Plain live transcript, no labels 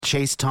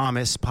Chase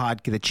Thomas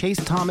the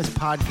Chase Thomas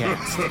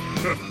podcast.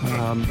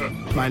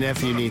 My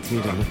nephew needs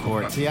me to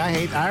record. See,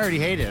 I already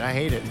hate it. I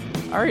hate it.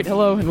 All right,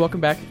 hello, and welcome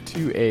back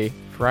to a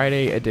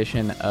Friday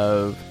edition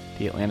of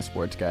the Atlanta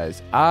Sports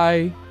Guys.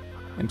 I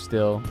am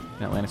still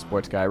an Atlanta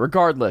Sports Guy,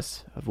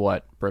 regardless of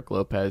what Brook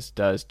Lopez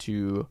does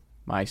to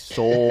my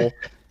soul.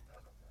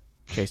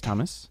 Chase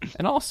Thomas,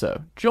 and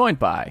also joined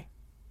by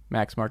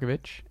Max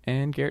Marcovitch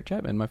and Garrett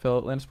Chapman, my fellow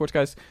Atlanta Sports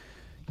Guys.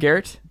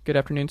 Garrett, good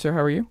afternoon, sir. How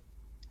are you?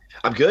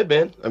 I'm good,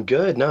 man. I'm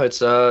good. No,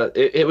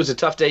 it was a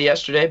tough day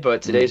yesterday,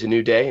 but today's a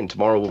new day, and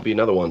tomorrow will be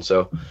another one.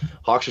 So,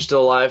 Hawks are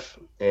still alive,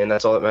 and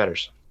that's all that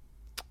matters.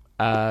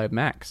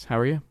 Max, how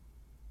are you?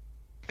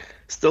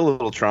 Still a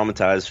little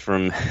traumatized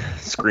from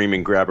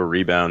screaming grab a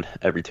rebound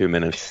every 2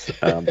 minutes.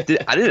 I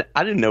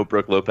didn't know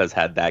Brook Lopez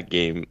had that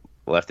game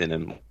left in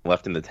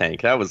the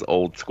tank. That was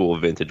old school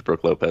vintage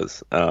Brook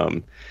Lopez.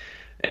 And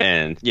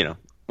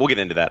we'll get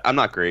into that. I'm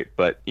not great,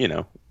 but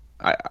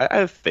I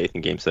have faith in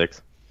Game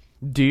 6.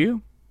 Do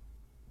you?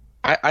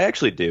 I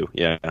actually do.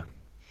 Yeah.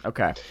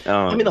 Okay.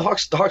 I mean, the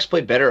Hawks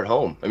played better at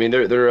home. I mean,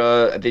 they've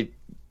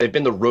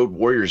been the road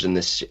warriors in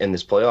this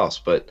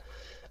playoffs, but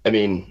I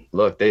mean,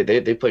 look,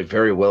 they play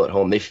very well at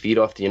home. They feed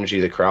off the energy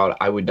of the crowd.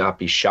 I would not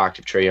be shocked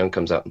if Trae Young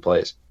comes out and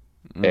plays.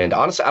 And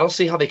honestly, I don't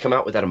see how they come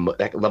out with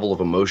that level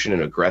of emotion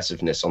and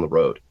aggressiveness on the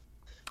road.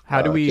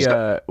 How do we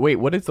wait?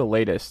 What is the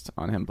latest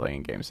on him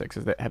playing Game 6?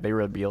 Have they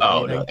revealed?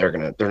 Oh anything?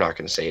 no, they're not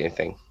going to say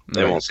anything.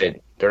 They're not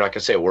going to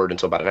say a word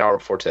until about an hour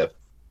before tip.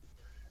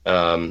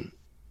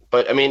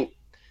 But I mean,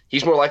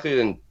 he's more likely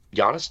than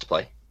Giannis to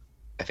play,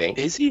 I think.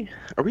 Is he?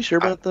 Are we sure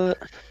about that?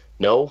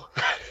 No.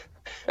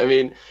 I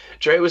mean,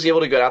 Trae was able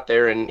to go out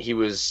there and he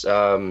was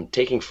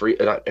taking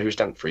he was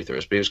not free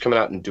throws, but he was coming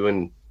out and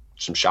doing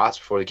some shots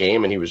before the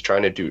game, and he was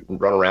trying to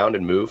run around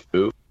and move.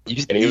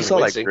 You saw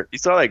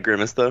that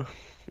grimace though.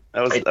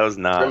 That was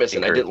not grimace,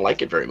 and I didn't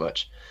like it very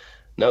much.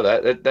 No,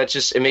 that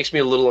just, it makes me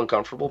a little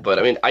uncomfortable. But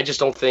I mean, I just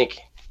don't think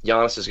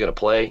Giannis is going to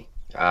play.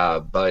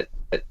 But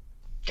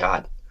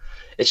God,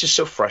 it's just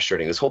so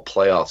frustrating. This whole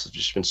playoffs has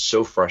just been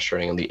so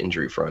frustrating on the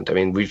injury front. I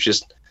mean,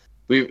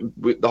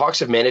 the Hawks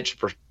have managed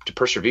to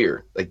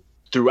persevere like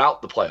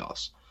throughout the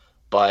playoffs,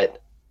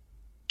 but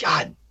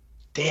God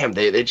damn,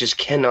 they just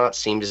cannot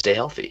seem to stay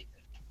healthy.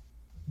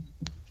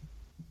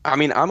 I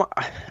mean,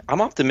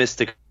 I'm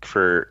optimistic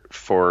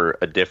for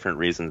a different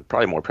reason,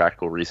 probably a more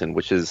practical reason,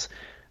 which is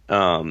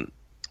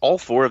all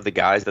four of the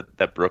guys that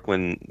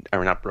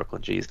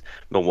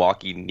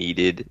Milwaukee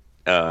needed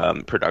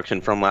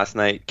production from last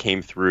night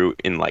came through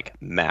in like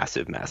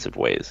massive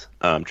ways.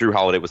 Drew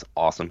Holiday was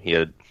awesome. He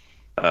had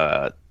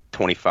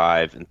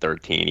 25 and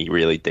 13. He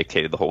really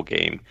dictated the whole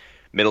game.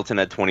 Middleton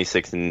had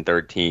 26 and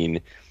 13.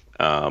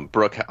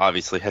 Brook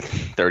obviously had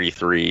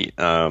 33.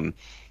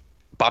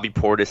 Bobby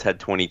Portis had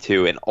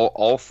 22, and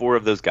all four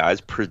of those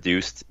guys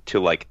produced to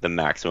like the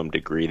maximum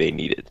degree they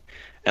needed,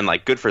 and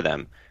like good for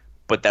them.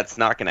 But that's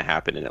not going to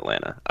happen in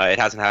Atlanta. It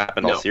hasn't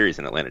happened all series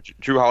in Atlanta.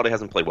 Drew Holiday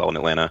hasn't played well in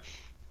Atlanta,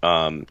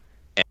 and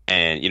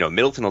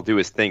Middleton will do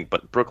his thing,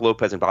 but Brook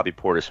Lopez and Bobby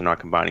Portis are not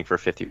combining for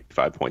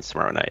 55 points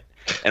tomorrow night.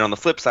 And on the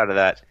flip side of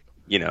that,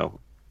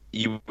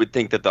 you would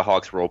think that the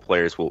Hawks role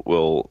players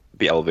will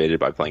be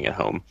elevated by playing at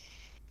home,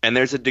 and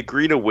there's a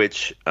degree to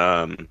which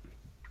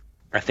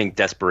I think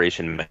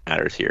desperation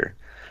matters here.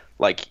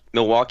 Like,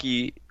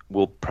 Milwaukee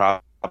will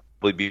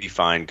probably be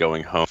fine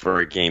going home for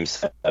a Game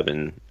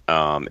 7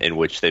 in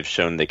which they've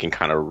shown they can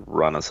kind of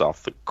run us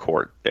off the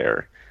court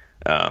there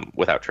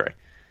without Trae.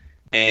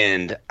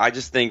 And I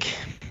just think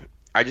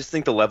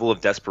the level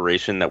of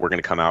desperation that we're going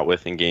to come out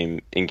with in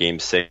Game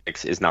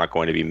 6 is not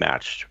going to be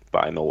matched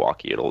by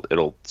Milwaukee.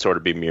 It'll sort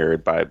of be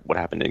mirrored by what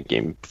happened in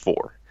Game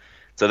 4.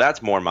 So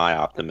that's more my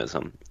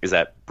optimism, is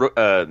that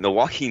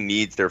Milwaukee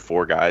needs their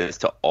four guys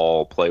to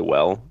all play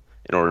well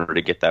in order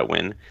to get that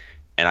win,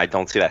 and I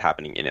don't see that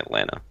happening in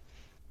Atlanta.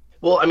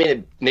 Well, I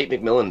mean, Nate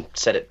McMillan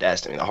said it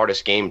best. I mean, the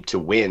hardest game to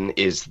win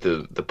is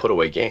the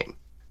put-away game.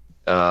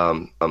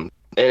 And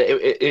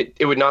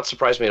it would not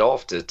surprise me at all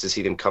to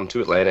see them come to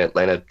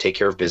Atlanta, take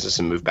care of business,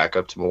 and move back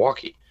up to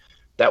Milwaukee.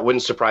 That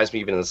wouldn't surprise me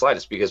even in the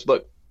slightest, because,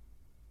 look,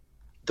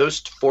 those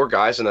four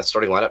guys in that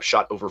starting lineup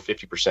shot over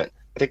 50%.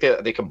 I think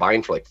they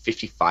combined for like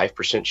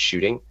 55%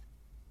 shooting.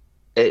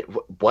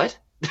 What?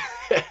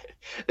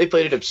 They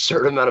played an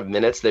absurd amount of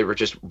minutes. They were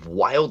just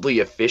wildly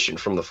efficient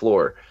from the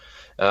floor.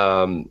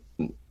 I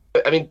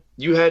mean,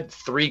 you had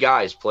three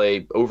guys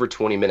play over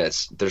 20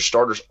 minutes. Their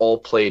starters all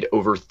played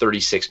over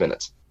 36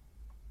 minutes.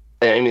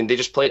 I mean, they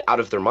just played out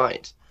of their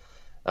minds.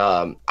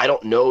 I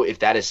don't know if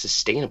that is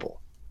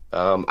sustainable.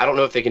 I don't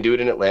know if they can do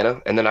it in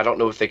Atlanta, and then I don't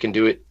know if they can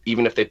do it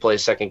even if they play a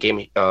second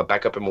game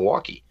back up in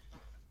Milwaukee.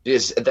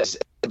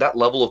 That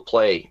level of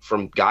play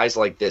from guys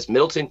like this.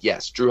 Middleton,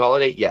 yes. Drew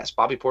Holiday, yes.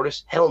 Bobby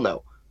Portis, hell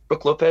no.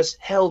 Brook Lopez,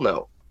 hell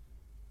no.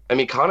 I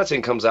mean,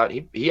 Connaughton comes out.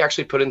 He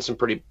actually put in some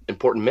pretty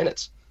important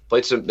minutes.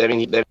 Played some. I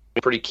mean, they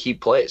had pretty key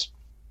plays.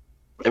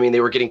 I mean, they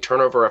were getting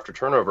turnover after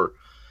turnover,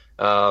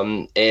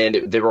 and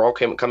they were all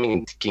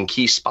coming in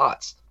key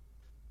spots.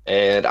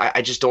 And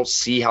I just don't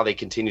see how they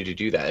continue to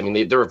do that. I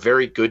mean, they're a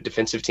very good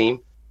defensive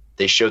team.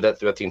 They showed that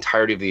throughout the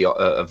entirety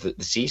of the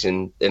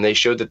season, and they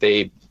showed that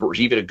they were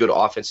even a good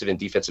offensive and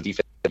defensive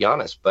defense, to be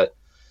honest. But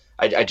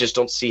I just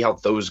don't see how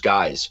those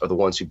guys are the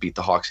ones who beat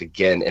the Hawks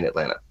again in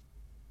Atlanta.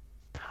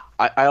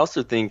 I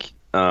also think,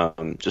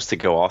 just to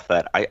go off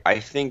that, I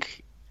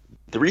think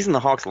the reason the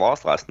Hawks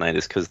lost last night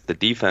is because the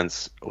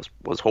defense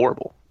was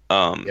horrible.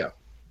 Yeah.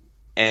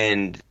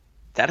 And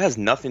that has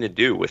nothing to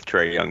do with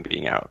Trae Young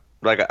being out.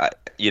 Like,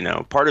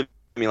 part of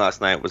me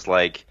last night was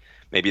like,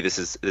 maybe this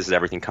is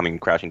everything coming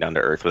crashing down to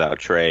earth without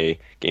Trae.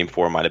 Game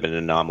 4 might have been an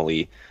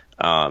anomaly,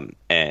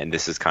 and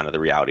this is kind of the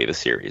reality of the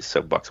series.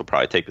 So Bucks will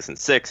probably take this in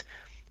 6.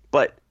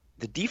 But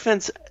the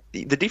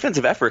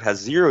defensive effort has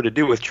zero to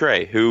do with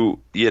Trae, who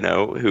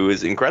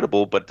is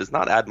incredible but does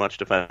not add much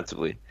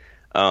defensively.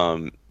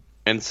 And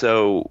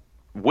so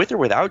with or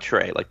without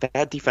Trae, like,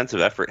 that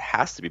defensive effort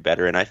has to be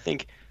better. And I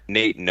think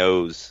Nate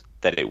knows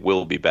that it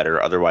will be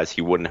better. Otherwise,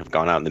 he wouldn't have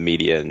gone out in the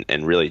media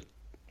and really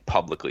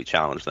publicly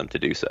challenged them to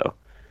do so.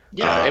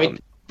 Yeah, I mean,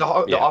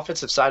 the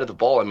offensive side of the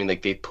ball, I mean,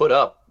 like, they put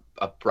up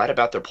right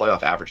about their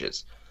playoff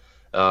averages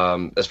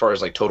as far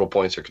as, like, total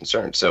points are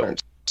concerned. So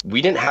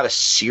we didn't have a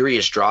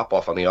serious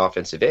drop-off on the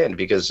offensive end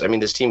because, I mean,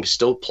 this team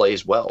still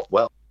plays well.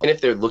 And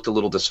if they looked a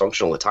little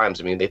dysfunctional at times,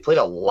 I mean, they played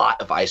a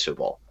lot of iso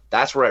ball.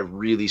 That's where I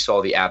really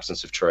saw the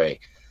absence of Trae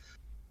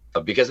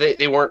because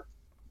they weren't.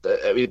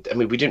 I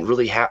mean, we didn't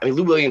really have. I mean,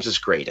 Lou Williams is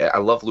great. I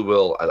love Lou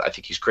Will. I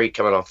think he's great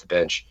coming off the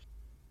bench.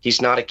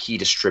 He's not a key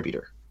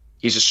distributor.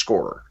 He's a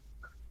scorer,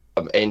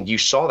 and you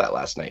saw that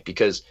last night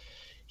because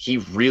he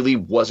really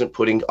wasn't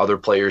putting other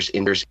players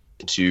in there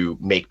to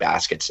make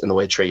baskets in the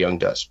way Trae Young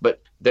does.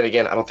 But then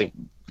again, I don't think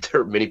there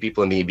are many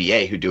people in the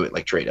NBA who do it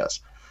like Trae does.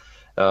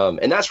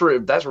 And that's where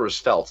it was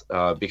felt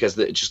because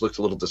it just looked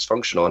a little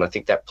dysfunctional, and I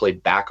think that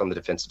played back on the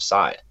defensive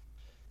side.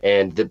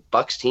 And the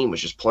Bucks team was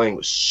just playing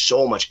with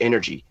so much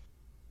energy.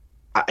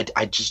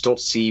 I just don't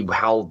see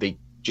how they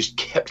just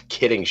kept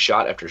getting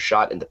shot after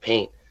shot in the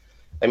paint.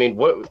 I mean,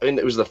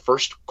 it was the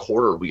first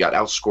quarter we got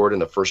outscored in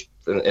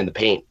the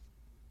paint.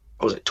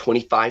 What was it,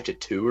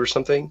 25-2 or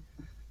something?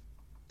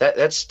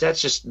 That's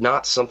just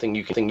not something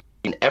you can think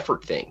an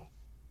effort thing.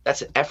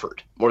 That's an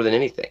effort more than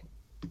anything.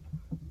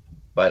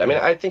 But I mean,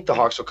 I think the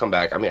Hawks will come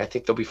back. I mean, I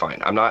think they'll be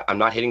fine. I'm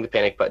not hitting the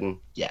panic button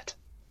yet.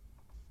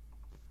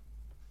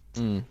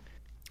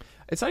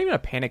 It's not even a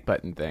panic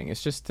button thing.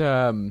 It's just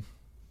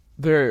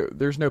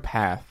there's no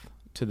path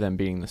to them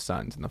beating the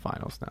Suns in the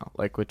finals now.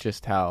 Like, with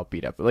just how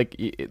beat up. Like,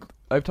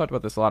 I've talked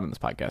about this a lot on this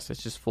podcast.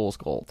 It's just fool's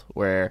gold,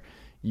 where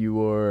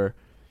you're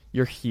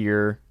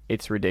here.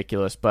 It's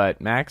ridiculous.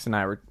 But Max and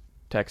I were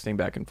texting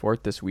back and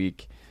forth this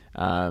week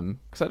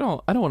because I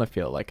don't want to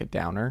feel like a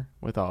downer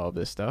with all of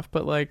this stuff.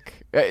 But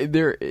like,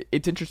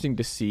 it's interesting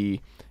to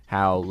see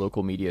how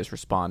local media is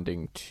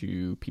responding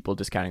to people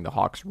discounting the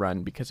Hawks'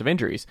 run because of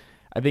injuries.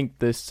 I think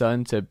the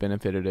Suns have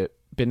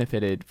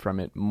benefited from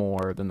it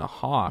more than the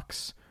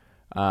Hawks,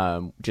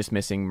 just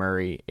missing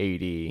Murray,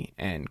 AD,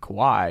 and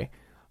Kawhi.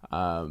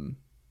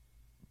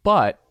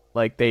 But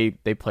like they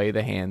play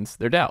the hands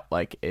they're dealt.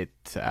 Like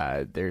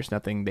there's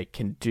nothing they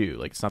can do.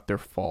 Like, it's not their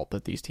fault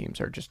that these teams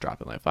are just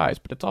dropping like flies.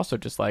 But it's also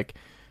just like,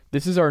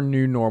 this is our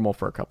new normal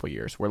for a couple of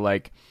years. Where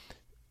like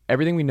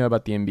everything we know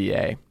about the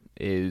NBA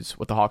is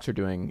what the Hawks are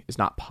doing is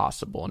not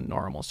possible in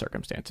normal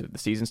circumstances. The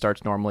season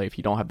starts normally. If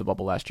you don't have the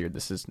bubble last year,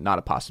 this is not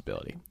a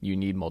possibility. You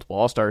need multiple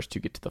All-Stars to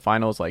get to the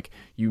finals. Like,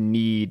 you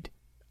need,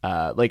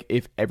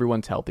 if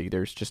everyone's healthy,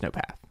 there's just no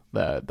path.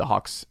 The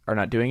Hawks are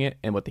not doing it,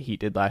 and what the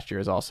Heat did last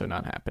year is also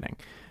not happening.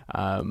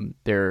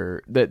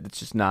 That's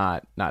just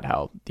not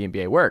how the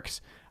NBA works.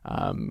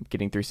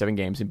 Getting through 7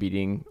 games and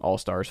beating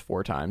All-Stars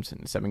 4 times in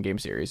a 7-game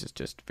series is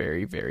just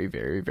very, very,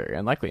 very, very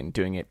unlikely. And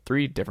doing it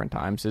 3 different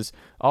times is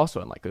also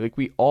unlikely. Like,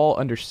 we all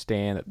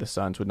understand that the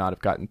Suns would not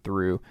have gotten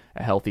through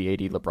a healthy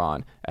AD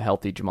LeBron, a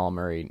healthy Jamal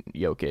Murray,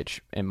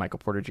 Jokic, and Michael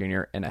Porter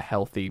Jr., and a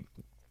healthy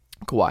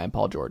Kawhi and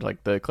Paul George.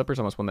 Like, the Clippers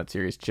almost won that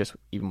series just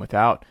even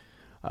without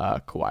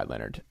Kawhi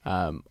Leonard.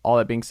 All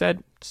that being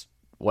said, it's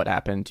what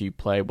happened. You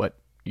play what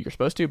you're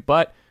supposed to,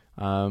 but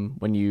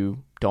when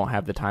you don't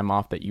have the time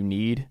off that you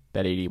need,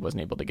 that AD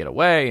wasn't able to get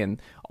away,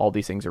 and all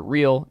these things are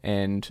real.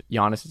 And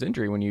Giannis's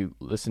injury, when you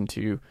listen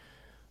to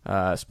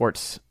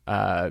sports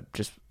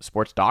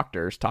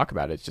doctors talk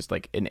about it, it's just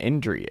like an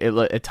injury,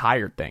 a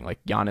tired thing.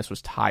 Like, Giannis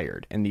was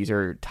tired, and these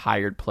are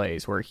tired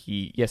plays where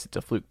yes, it's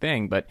a fluke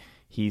thing, but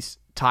he's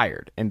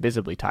tired and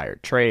visibly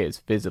tired. Trae is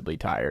visibly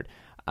tired.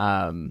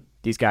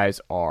 These guys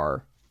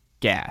are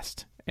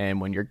gassed, and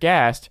when you're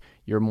gassed,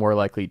 you're more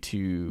likely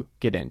to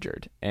get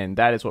injured. And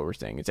that is what we're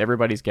saying. It's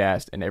everybody's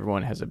gassed, and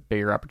everyone has a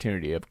bigger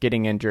opportunity of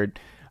getting injured.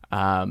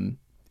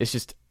 It's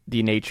just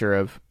the nature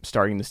of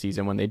starting the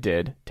season when they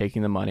did,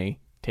 taking the money,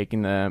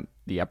 taking the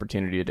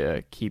opportunity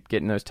to keep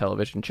getting those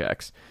television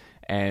checks.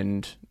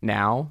 And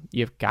now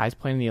you have guys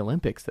playing in the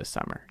Olympics this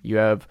summer. You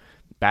have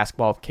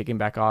basketball kicking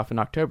back off in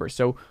October.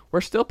 So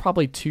we're still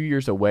probably 2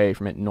 years away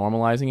from it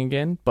normalizing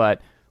again,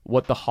 but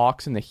what the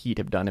Hawks and the Heat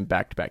have done in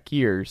back-to-back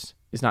years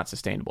is not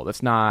sustainable.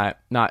 That's not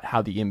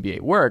how the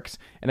NBA works.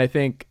 And I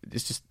think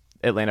it's just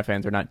Atlanta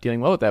fans are not dealing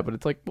well with that, but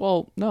it's like,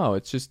 well, no,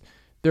 it's just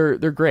they're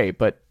great,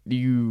 but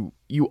you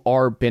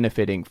are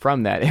benefiting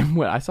from that. And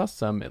when I saw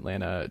some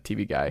Atlanta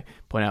TV guy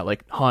point out,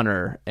 like,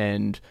 Hunter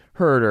and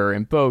Herter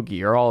and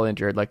Bogey are all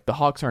injured. Like, the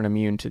Hawks aren't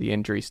immune to the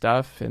injury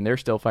stuff, and they're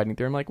still fighting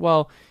through. I'm like,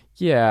 well,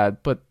 yeah,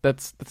 but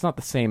that's not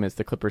the same as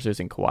the Clippers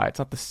losing Kawhi. It's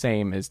not the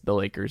same as the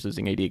Lakers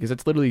losing AD, because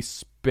it's literally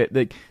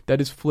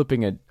that is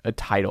flipping a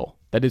title.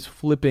 That is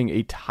flipping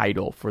a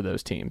title for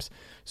those teams.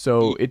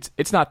 So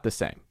it's not the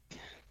same.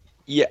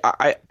 Yeah,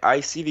 I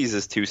see these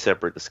as two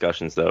separate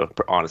discussions, though.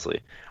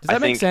 Honestly, does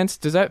that make sense?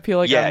 Does that feel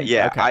like?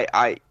 Yeah,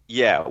 Okay.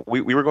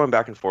 We were going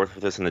back and forth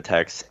with this in the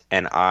text,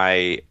 and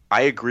I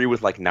agree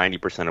with like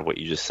 90% of what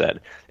you just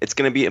said. It's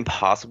going to be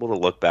impossible to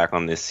look back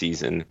on this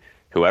season,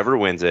 whoever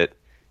wins it,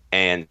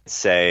 and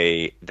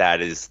say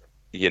that is,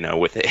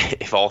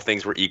 if all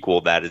things were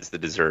equal, that is the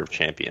deserved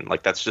champion.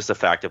 Like, that's just a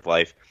fact of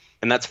life,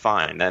 and that's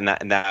fine. And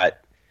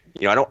that.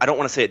 I don't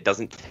want to say it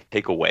doesn't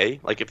take away.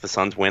 Like, if the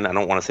Suns win, I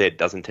don't want to say it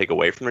doesn't take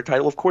away from their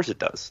title. Of course it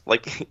does.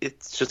 Like,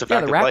 it's just a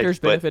fact of life. Yeah, the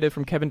Raptors benefited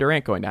from Kevin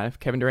Durant going down. If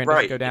Kevin Durant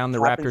doesn't go down, the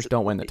Raptors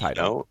don't win the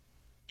title.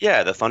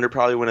 Yeah, the Thunder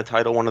probably win a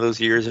title one of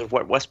those years if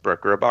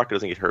Westbrook or Ibaka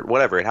doesn't get hurt.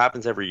 Whatever, it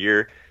happens every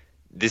year.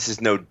 This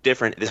is no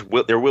different.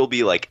 There will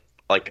be like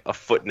a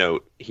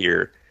footnote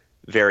here,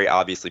 very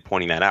obviously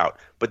pointing that out.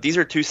 But these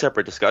are two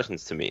separate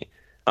discussions to me.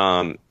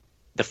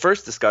 The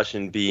first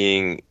discussion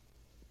being,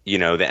 the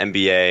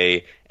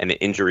NBA and the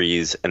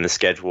injuries and the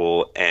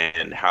schedule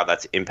and how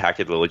that's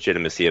impacted the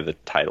legitimacy of the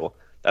title.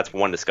 That's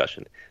one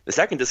discussion. The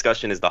second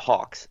discussion is the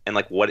Hawks and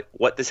like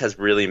what this has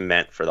really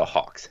meant for the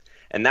Hawks.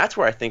 And that's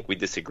where I think we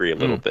disagree a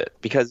little bit,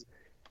 because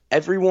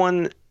every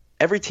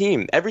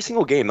team, every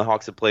single game the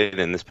Hawks have played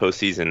in this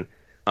postseason,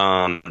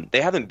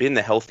 they haven't been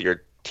the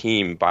healthier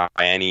team by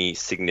any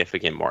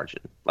significant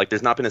margin. Like,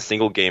 there's not been a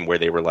single game where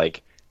they were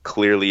like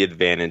clearly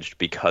advantaged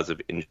because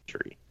of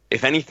injury.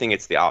 If anything,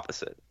 it's the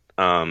opposite.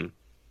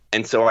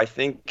 And so I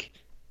think,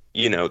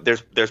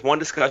 there's one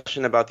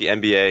discussion about the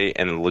NBA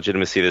and the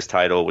legitimacy of this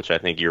title, which I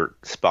think you're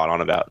spot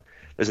on about.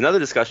 There's another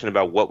discussion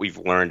about what we've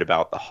learned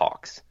about the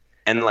Hawks.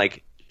 And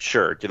like,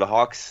 sure, do the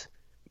Hawks,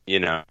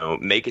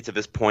 make it to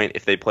this point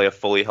if they play a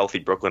fully healthy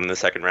Brooklyn in the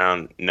second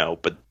round? No,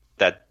 but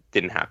that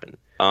didn't happen.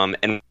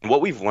 And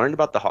what we've learned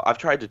about the Hawks, I've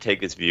tried to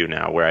take this view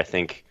now where I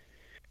think,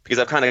 because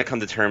I've kind of come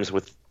to terms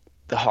with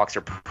the Hawks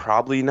are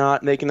probably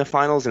not making the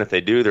finals, and if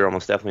they do, they're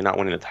almost definitely not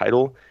winning the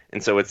title.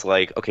 And so it's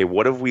like, okay,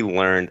 what have we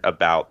learned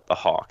about the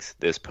Hawks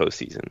this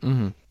postseason?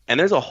 Mm-hmm. And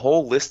there's a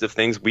whole list of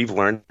things we've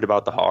learned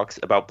about the Hawks,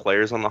 about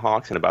players on the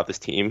Hawks, and about this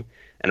team,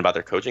 and about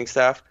their coaching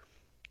staff,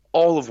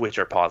 all of which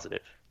are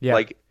positive. Yeah.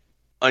 Like,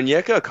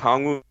 Onyeka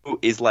Okongwu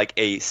is like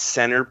a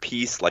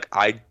centerpiece. Like,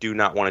 I do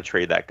not want to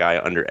trade that guy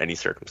under any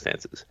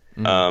circumstances.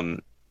 Mm-hmm.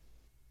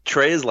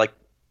 Trae is like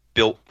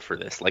built for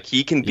this. Like,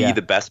 he can be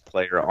the best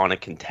player on a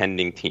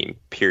contending team,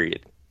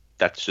 period.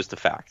 That's just a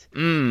fact.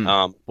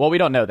 Well, we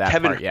don't know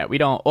that part yet. We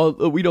don't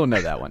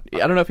know that one. I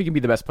don't know if he can be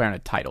the best player on a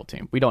title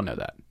team. We don't know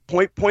that.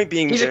 Point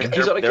being, he's on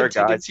a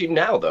contending team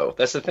now, though.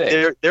 That's the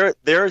thing. There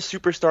are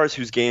superstars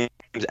whose games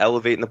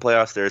elevate in the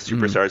playoffs. There are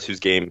superstars whose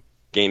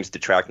games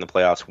detract in the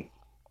playoffs.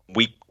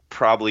 We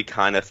probably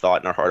kind of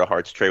thought in our heart of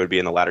hearts Trae would be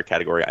in the latter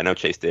category. I know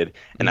Chase did,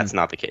 and that's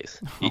not the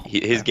case.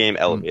 His game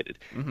elevated.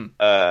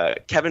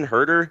 Kevin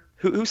Herter,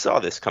 who saw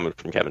this coming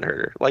from Kevin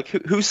Herter? Like,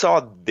 who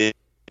saw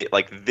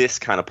this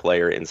kind of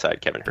player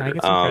inside Kevin Herter? Can I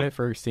get some credit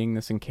for seeing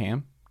this in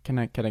Cam? Can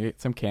I get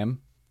some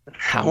Cam?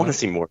 I want to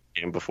see more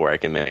Cam before I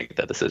can make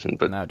that decision.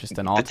 But no, just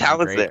an all-time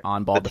great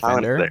on-ball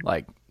defender.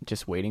 Like,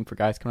 just waiting for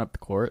guys coming up the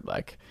court.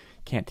 Like,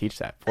 can't teach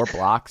that. 4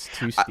 blocks,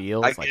 2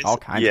 steals, all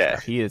kinds of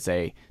stuff. He is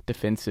a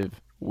defensive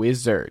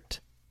wizard.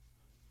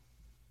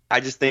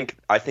 I think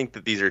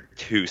that these are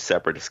two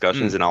separate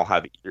discussions, and I'll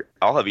have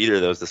either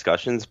of those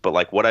discussions. But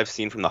like, what I've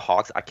seen from the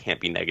Hawks, I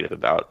can't be negative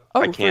about.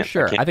 For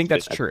sure. I think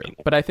that's true.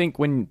 But I think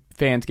when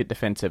fans get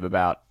defensive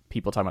about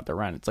people talking about their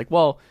run, it's like,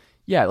 well,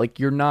 yeah, like,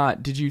 you're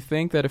not. Did you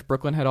think that if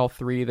Brooklyn had all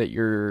 3 that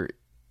you're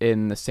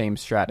in the same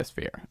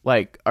stratosphere?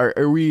 Like,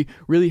 are we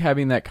really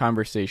having that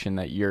conversation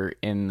that you're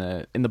in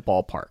the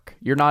ballpark?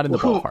 You're not in the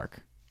ballpark.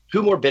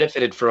 Who more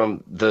benefited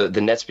from the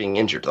Nets being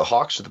injured, the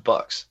Hawks or the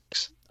Bucks?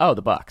 Oh,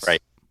 the Bucks.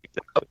 Right.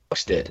 The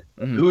Bucks did.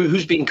 Mm-hmm.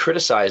 Who's being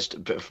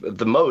criticized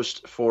the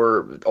most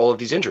for all of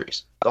these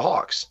injuries? The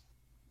Hawks.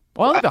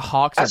 Well, I think the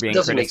Hawks are being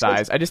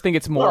criticized. I just think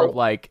it's more of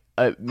like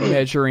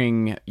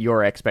measuring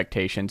your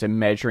expectations and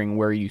measuring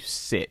where you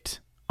sit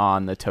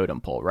on the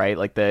totem pole, right?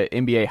 Like the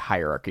NBA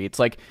hierarchy. It's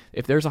like,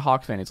 if there's a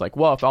Hawks fan, it's like,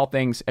 well, if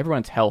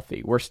everyone's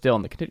healthy, we're still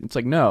in the contention. It's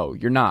like, no,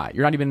 you're not.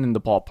 You're not even in the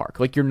ballpark.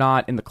 Like, you're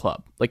not in the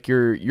club. Like,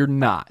 you're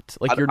not.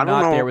 Like, you're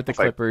not there with the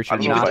Clippers. You're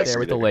not there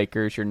with the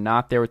Lakers. You're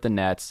not there with the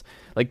Nets.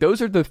 Like,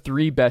 those are the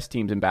 3 best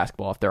teams in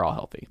basketball if they're all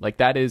healthy. Like,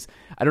 that is,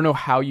 I don't know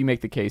how you make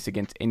the case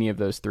against any of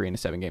those 3 in a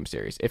 7-game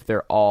series if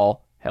they're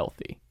all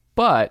healthy.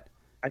 But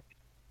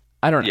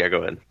I don't know. Yeah, go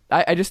ahead.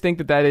 I just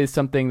think that is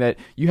something that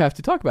you have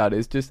to talk about.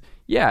 Is just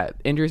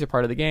injuries are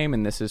part of the game,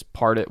 and this is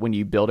part of when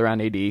you build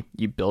around AD,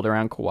 you build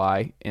around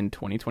Kawhi in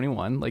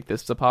 2021. Like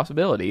this is a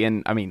possibility,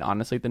 and I mean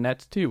honestly, the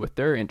Nets too with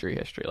their injury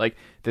history. Like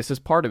this is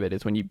part of it.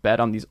 Is when you bet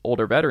on these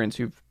older veterans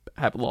who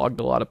have logged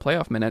a lot of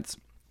playoff minutes.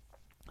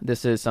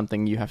 This is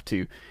something you have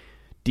to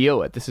deal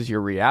with. This is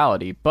your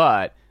reality.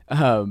 But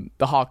the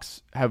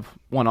Hawks have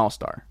one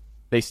All-Star.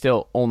 They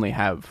still only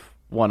have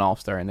one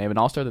All-Star, and they have an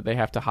All-Star that they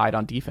have to hide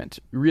on defense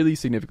really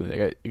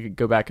significantly. You could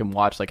go back and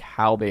watch like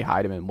how they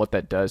hide him and what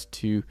that does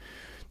to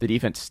the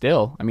defense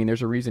still. I mean,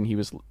 there's a reason he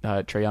was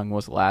Trae Young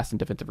was last in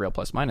defensive rail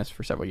plus minus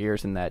for several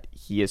years, and that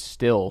he is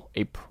still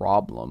a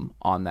problem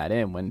on that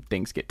end when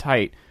things get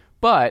tight.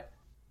 But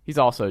he's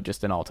also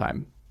just an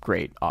all-time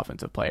great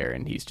offensive player,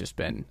 and he's just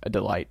been a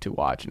delight to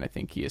watch, and I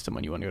think he is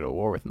someone you want to go to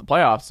war with in the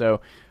playoffs.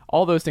 So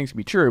all those things can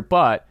be true,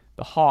 but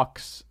the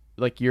Hawks,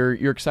 like you're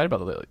excited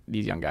about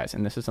these young guys,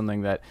 and this is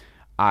something that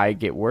I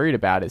get worried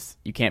about is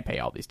you can't pay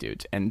all these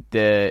dudes. And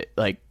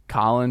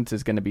Collins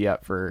is going to be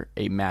up for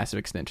a massive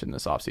extension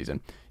this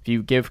offseason. If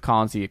you give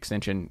Collins the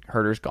extension,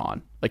 Herter's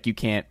gone. Like you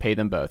can't pay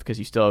them both because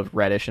you still have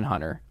Reddish and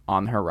Hunter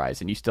on the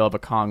horizon. You still have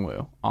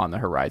Okongwu on the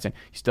horizon.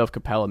 You still have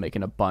Capella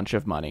making a bunch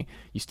of money.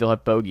 You still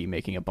have Bogey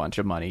making a bunch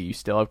of money. You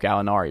still have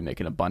Gallinari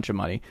making a bunch of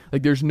money.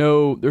 Like there's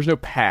no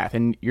path,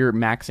 and you're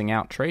maxing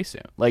out Trae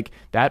soon. Like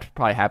that's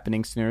probably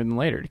happening sooner than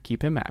later to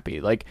keep him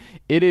happy. Like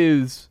it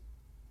is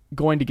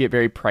going to get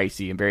very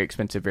pricey and very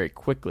expensive very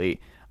quickly.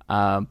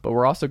 But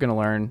we're also going to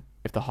learn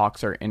if the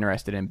Hawks are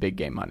interested in big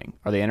game hunting.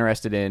 Are they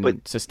interested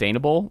in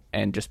sustainable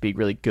and just be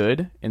really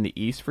good in the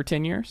East for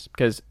 10 years?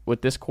 Because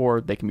with this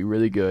core, they can be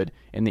really good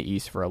in the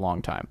East for a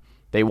long time.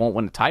 They won't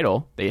win a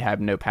title. They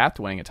have no path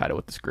to winning a title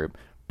with this group.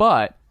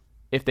 But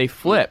if they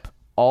flip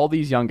all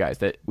these young guys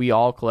that we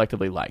all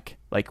collectively like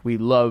we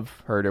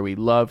love Herter, we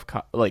love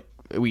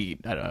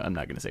I'm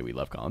not going to say we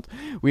love Collins.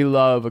 We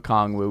love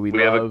Okongwu.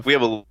 We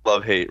have a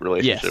love-hate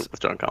relationship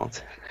with John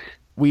Collins.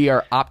 We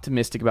are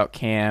optimistic about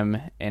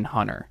Cam and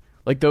Hunter.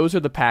 Like those are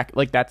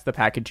that's the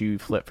package you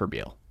flip for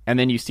Beal. And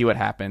then you see what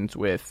happens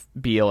with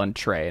Beal and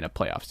Trae in a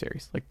playoff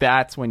series. Like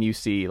that's when you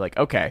see like,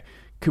 okay,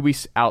 could we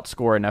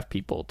outscore enough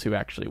people to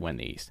actually win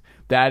the East?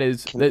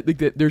 There's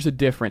a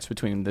difference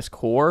between this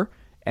core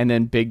and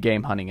then big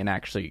game hunting and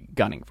actually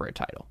gunning for a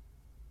title.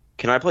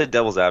 Can I play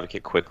devil's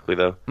advocate quickly,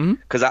 though?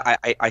 Because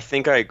I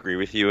think I agree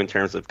with you in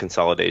terms of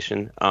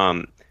consolidation.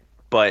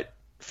 But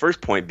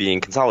first point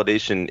being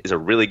consolidation is a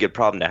really good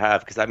problem to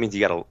have because that means you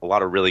got a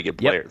lot of really good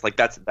players. Yep. Like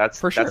that's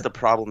the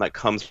problem that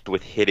comes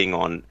with hitting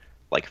on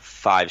like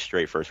 5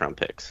 straight first-round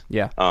picks.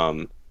 Yeah.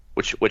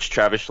 Which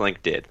Travis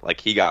Schlenk did.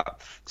 Like he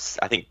got,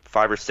 I think,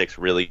 5 or 6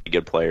 really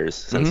good players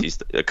since he's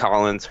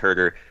Collins,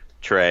 Herter,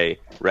 Trae,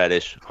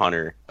 Reddish,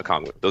 Hunter,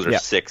 Okongwu. Those are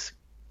 6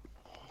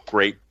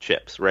 great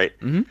chips, right?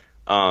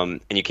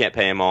 And you can't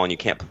pay them all, and you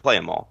can't play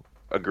them all.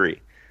 Agree.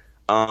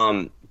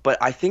 But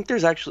I think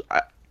there's actually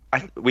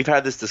we've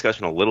had this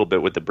discussion a little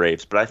bit with the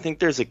Braves, but I think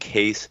there's a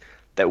case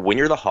that when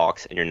you're the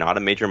Hawks and you're not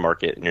a major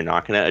market and you're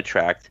not going to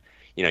attract,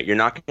 you're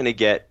not going to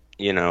get,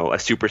 a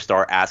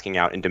superstar asking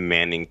out and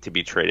demanding to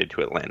be traded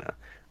to Atlanta.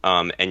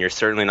 And you're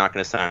certainly not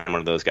going to sign one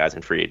of those guys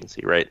in free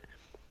agency, right?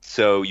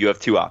 So you have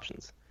 2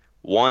 options.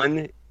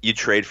 One, you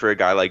trade for a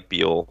guy like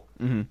Beal,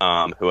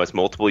 who has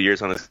multiple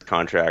years on his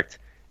contract,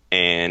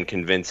 and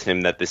convince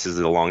him that this is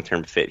the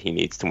long-term fit he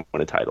needs to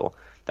win a title.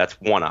 That's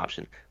one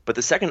option. But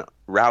the second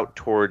route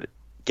toward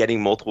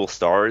getting multiple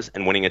stars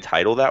and winning a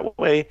title that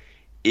way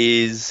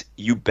is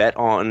you bet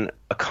on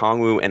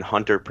Okongwu and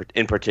Hunter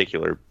in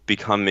particular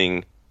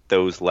becoming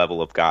those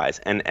level of guys.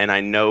 And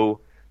I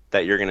know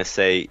that you're going to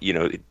say,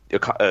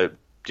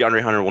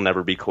 DeAndre Hunter will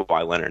never be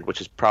Kawhi Leonard,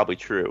 which is probably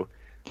true.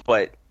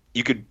 But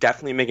you could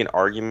definitely make an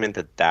argument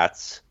that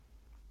that's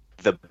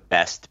the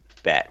best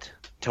bet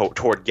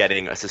toward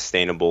getting a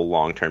sustainable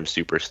long-term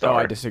superstar. Oh,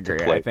 I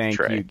disagree. I think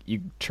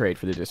you trade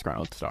for the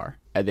disgruntled star.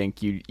 I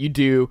think you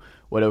do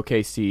what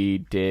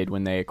OKC did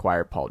when they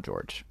acquired Paul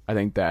George. I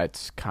think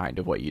that's kind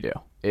of what you do.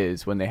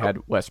 Is when they had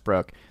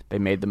Westbrook, they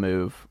made the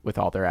move with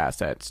all their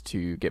assets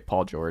to get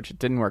Paul George. It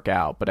didn't work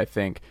out, but I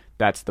think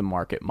that's the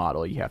market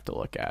model you have to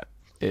look at.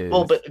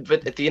 Well, but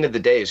at the end of the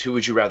day, who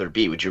would you rather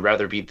be? Would you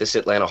rather be this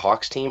Atlanta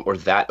Hawks team or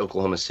that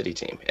Oklahoma City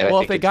team? And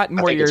well, if they got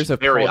more years of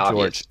Paul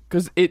George,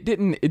 because it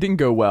didn't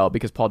go well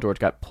because Paul George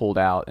got pulled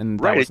out,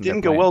 and it didn't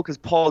go well because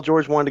Paul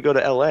George wanted to go to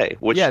LA.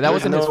 Which that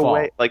wasn't his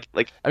fault. I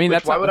mean,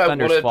 that's not the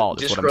Thunder's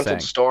fault. Is what I'm saying.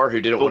 Star who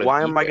didn't. But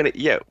why am I gonna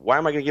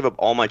give up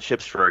all my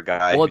chips for a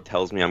guy who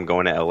tells me I'm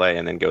going to LA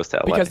and then goes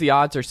to LA? Because the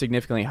odds are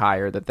significantly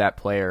higher that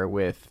player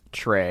with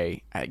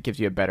Trae gives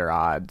you a better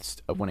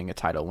odds of winning a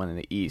title winning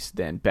the East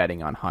than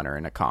betting on Hunter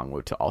and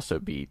Okongwu to also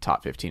be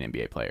top 15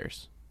 NBA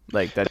players.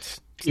 Like it's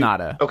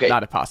not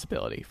a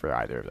possibility for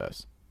either of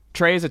those.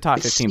 Trae is a top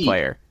 15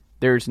 player.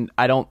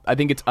 I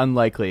think it's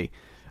unlikely.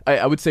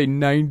 I would say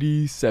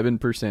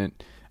 97%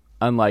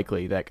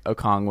 unlikely that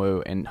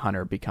Okongwu and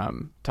Hunter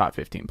become top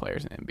 15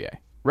 players in the NBA.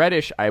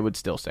 Reddish, I would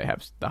still say,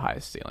 has the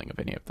highest ceiling of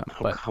any of them.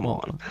 Come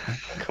on.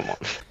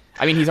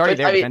 I mean, he's already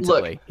there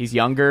defensively. Look, he's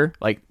younger.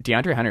 Like,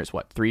 DeAndre Hunter's,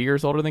 3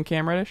 years older than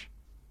Cam Reddish?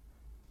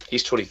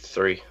 He's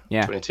 23.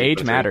 Yeah, 22, age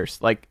 23. matters.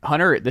 Like,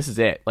 Hunter, this is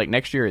it. Like,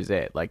 next year is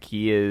it. Like,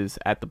 he is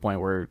at the point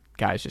where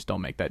guys just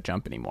don't make that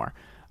jump anymore.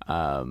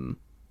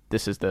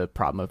 This is the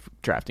problem of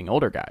drafting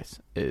older guys,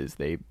 is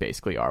they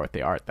basically are what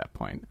they are at that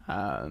point.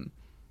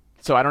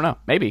 So I don't know.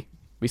 Maybe.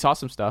 We saw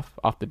some stuff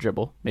off the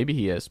dribble. Maybe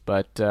he is,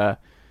 but I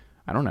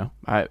don't know.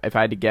 If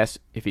I had to guess,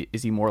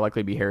 is he more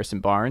likely to be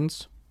Harrison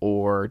Barnes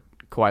or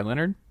Kawhi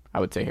Leonard? I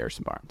would say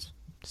Harrison Barnes.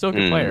 Still a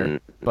good player,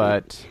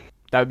 but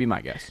that would be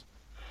my guess.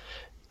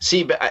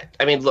 See, but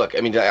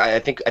I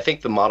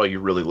think the model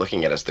you're really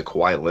looking at is the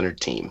Kawhi Leonard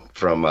team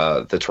from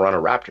the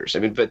Toronto Raptors. I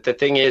mean, but the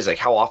thing is, like,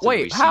 how often do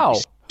we see how?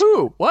 these...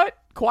 Who? What?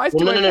 Kawhi's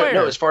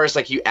No. As far as,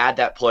 like, you add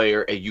that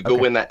player and you go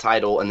win that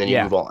title and then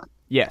you move on.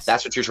 Yes.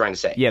 That's what you're trying to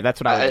say. Yeah,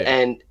 that's what I would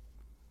do.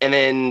 And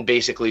then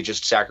basically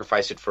just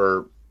sacrifice it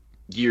for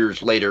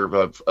years later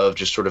of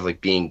just sort of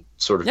like being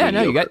sort of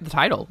mediocre. You got the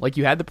title. Like,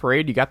 you had the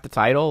parade, you got the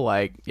title.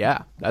 Like,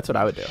 yeah, that's what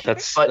I would do.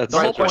 That's the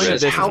whole question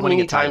is, how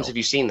many times have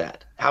you seen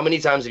that? How many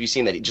times have you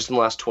seen that just in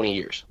the last 20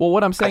 years? Well,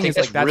 what I'm saying is,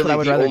 like, that's really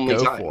what I would rather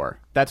go time. for.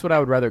 That's what I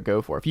would rather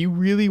go for. If you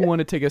really want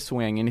to take a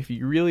swing, and if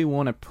you really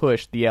want to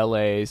push the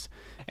LAs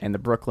and the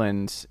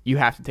Brooklyns, you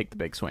have to take the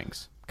big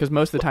swings. Because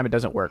most of the time it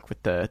doesn't work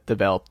with the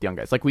developed young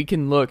guys. Like, we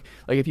can look,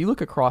 like, if you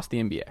look across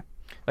the NBA,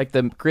 like,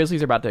 the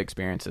Grizzlies are about to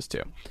experience this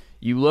too.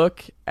 You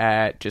look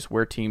at just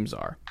where teams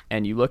are,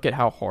 and you look at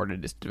how hard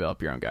it is to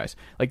develop your own guys.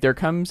 Like, there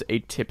comes a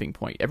tipping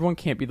point. Everyone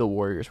can't be the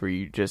Warriors where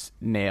you just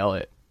nail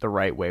it the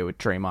right way with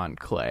Draymond,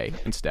 Clay,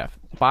 and Steph.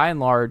 By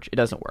and large, it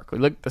doesn't work.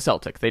 Look at the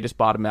Celtics. They just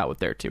bottomed out with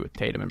their two, with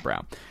Tatum and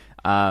Brown.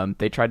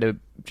 They tried to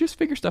just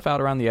figure stuff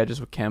out around the edges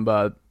with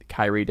Kemba.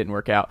 Kyrie didn't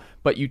work out.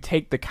 But you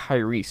take the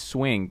Kyrie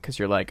swing because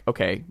you're like,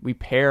 okay, we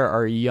pair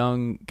our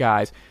young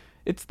guys.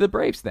 It's the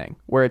Braves thing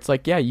where it's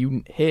like, yeah,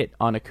 you hit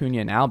on Acuna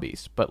and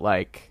Albies, but,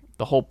 like,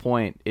 the whole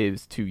point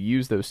is to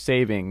use those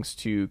savings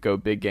to go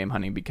big game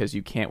hunting because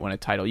you can't win a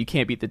title. You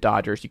can't beat the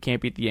Dodgers. You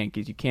can't beat the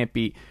Yankees. You can't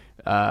beat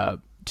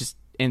just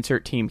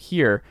insert team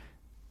here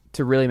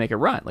to really make a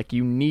run. Like,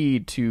 you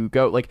need to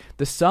go. Like,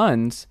 the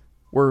Suns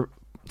were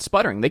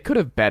sputtering. They could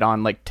have bet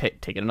on, like,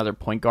 taking another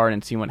point guard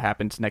and seeing what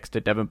happens next to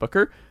Devin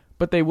Booker,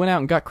 but they went out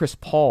and got Chris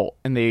Paul,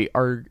 and they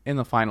are in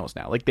the finals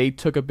now. Like, they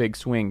took a big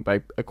swing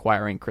by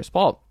acquiring Chris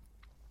Paul.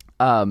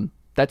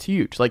 That's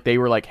huge. Like, they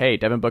were like, hey,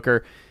 Devin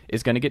Booker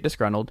is going to get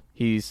disgruntled.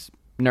 He's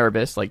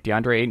nervous. Like,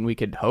 DeAndre Ayton, we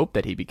could hope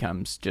that he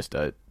becomes just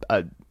a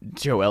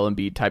Joel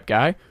Embiid type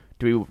guy.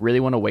 Do we really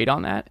want to wait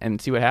on that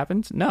and see what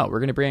happens? No, we're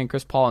going to bring in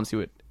Chris Paul and see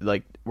what,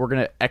 like, we're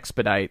going to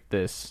expedite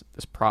this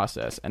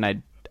process. And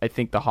I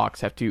think the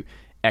Hawks have to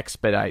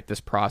expedite this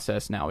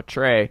process now with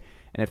Trey.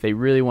 And if they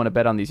really want to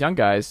bet on these young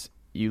guys,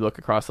 you look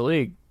across the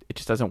league, it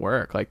just doesn't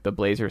work. Like, the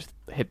Blazers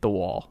hit the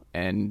wall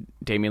and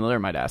Damian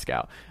Lillard might ask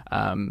out.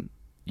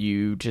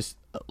 You just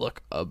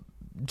look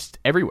just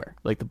everywhere.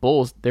 Like, the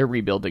Bulls, their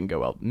rebuild didn't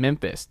go well.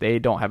 Memphis, they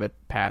don't have a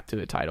path to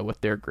the title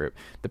with their group.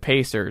 The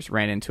Pacers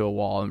ran into a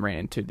wall and ran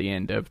into the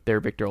end of their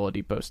Victor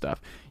Oladipo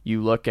stuff.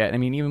 You look at, I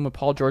mean, even with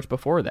Paul George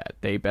before that,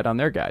 they bet on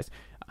their guys.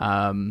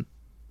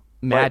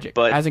 Magic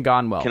but hasn't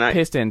gone well.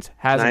 Pistons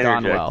hasn't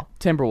gone interject? well.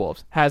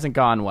 Timberwolves hasn't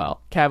gone well.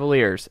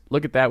 Cavaliers,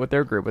 look at that with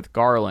their group with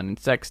Garland and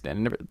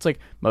Sexton. And it's like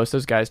most of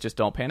those guys just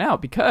don't pan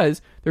out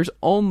because there's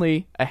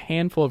only a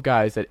handful of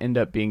guys that end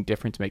up being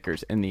difference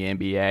makers in the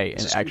NBA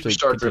and actually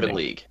star-driven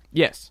league.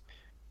 Yes.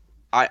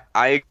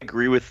 I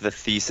agree with the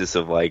thesis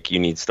of, like, you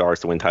need stars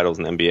to win titles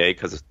in the NBA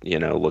because, you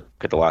know, look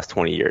at the last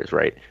 20 years,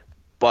 right?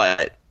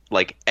 But,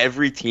 like,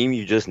 every team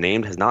you just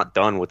named has not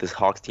done what this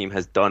Hawks team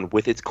has done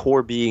with its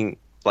core being,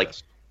 like,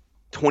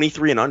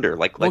 23 and under.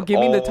 Well, give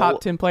me the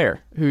top 10 player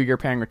who you're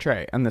pairing with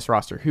Trey on this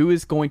roster. Who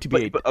is going to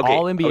be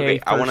all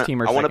NBA first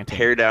team or second team? I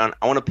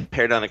want to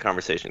pare down the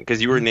conversation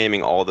because you were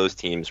naming all those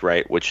teams,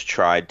 right, which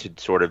tried to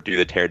sort of do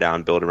the tear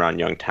down, build around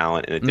young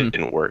talent, and it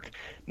didn't work.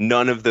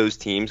 None of those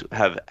teams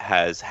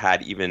has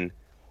had even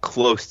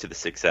close to the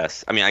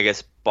success. I mean, I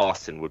guess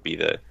Boston would be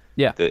the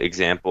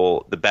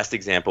example, the best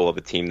example of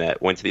a team that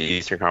went to the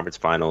Eastern Conference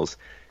Finals,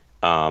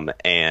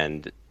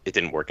 and it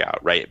didn't work out,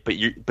 right? But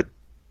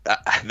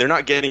they're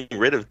not getting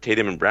rid of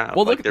Tatum and Brown.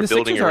 Well, look, they're the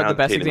building Sixers are around the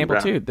best Tatum example,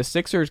 and Brown. too. The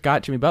Sixers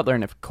got Jimmy Butler,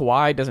 and if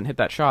Kawhi doesn't hit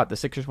that shot, the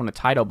Sixers win a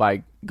title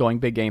by going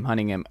big game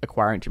hunting him,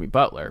 acquiring Jimmy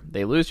Butler.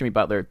 They lose Jimmy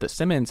Butler. The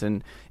Simmons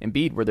and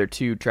Embiid were their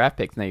two draft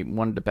picks, and they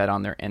wanted to bet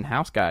on their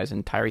in-house guys,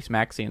 and Tyrese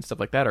Maxey and stuff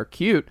like that are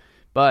cute,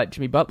 but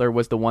Jimmy Butler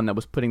was the one that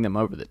was putting them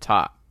over the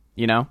top,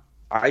 you know?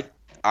 I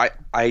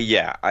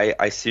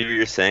see what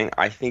you're saying.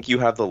 I think you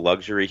have the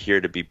luxury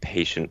here to be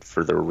patient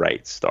for the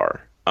right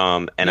star.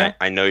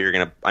 I know you're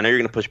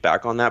gonna push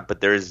back on that,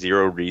 but there is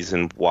zero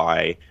reason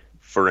why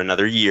for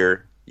another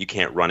year you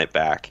can't run it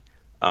back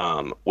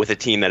with a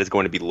team that is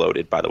going to be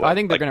loaded. By the way, I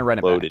think they're going to run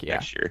it loaded back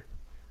next year.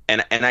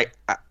 And I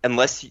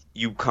unless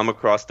you come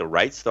across the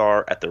right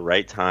star at the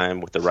right time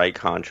with the right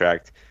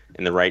contract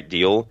and the right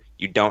deal,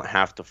 you don't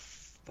have to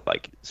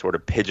sort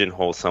of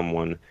pigeonhole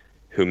someone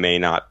who may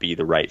not be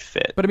the right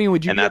fit. But I mean,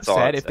 would you be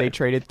upset if they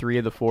traded 3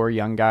 of the 4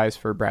 young guys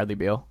for Bradley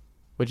Beal?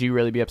 Would you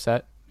really be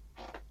upset?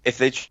 If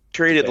they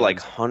traded like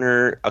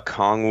Hunter,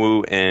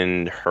 Okongwu,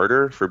 and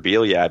Herter for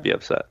Beal, yeah, I'd be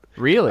upset.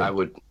 Really? I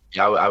would.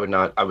 Yeah, I would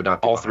not. I would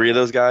not. All three of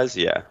those guys,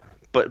 yeah.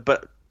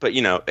 But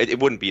you know, it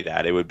wouldn't be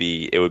that. It would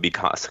be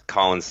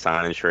Collins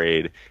sign and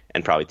trade,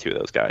 and probably two of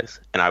those guys.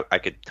 And I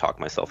could talk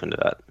myself into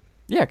that.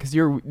 Yeah, because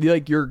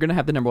you're gonna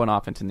have the number one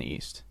offense in the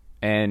East,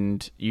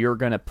 and you're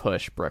gonna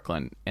push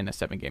Brooklyn in a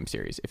 7-game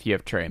series if you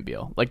have Trey and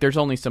Beal. Like, there's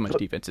only so much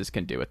defenses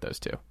can do with those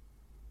two.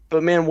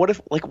 But man, what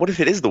if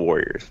it is the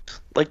Warriors?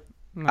 Like,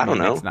 I don't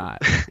know. It's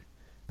not.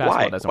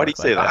 Why? Why do you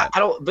say that? I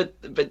don't. But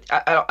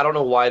I don't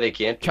know why they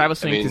can't. Travis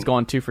Smith is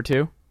going 2 for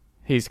 2.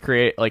 He's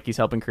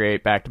helping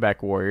create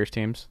back-to-back Warriors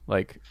teams.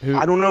 Like, who?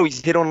 I don't know.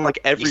 He's hit on like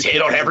every. He's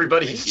hit on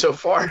everybody so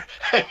far.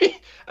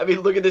 I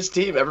mean, look at this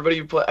team. Everybody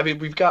you play. I mean,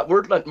 we're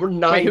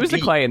 9. Wait, who's deep.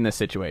 the Clay in this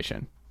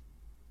situation?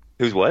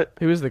 Who's what?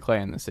 Who is the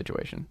Clay in this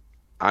situation?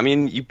 I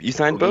mean, you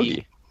signed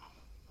Bogey.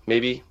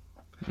 Maybe.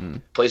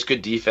 Plays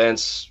good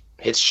defense,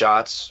 hits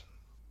shots.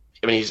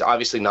 I mean, he's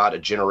obviously not a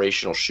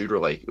generational shooter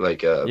like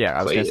yeah,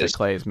 I was Clay gonna say is.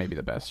 Clay is maybe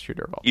the best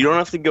shooter of all. You don't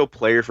have to go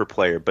player for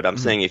player, but I'm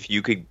saying if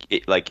you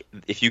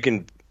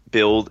can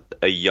build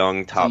a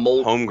young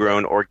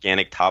homegrown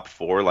organic top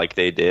 4 like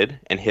they did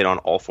and hit on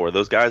all 4 of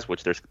those guys,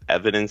 which there's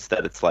evidence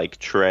that it's like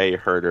Trey,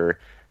 Herter,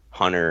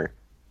 Hunter,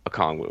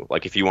 Okongwu.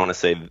 Like, if you want to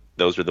say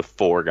those are the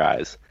 4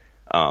 guys,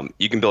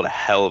 you can build a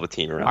hell of a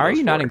team around. Are those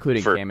you not 4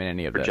 including Cam in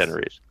any of this?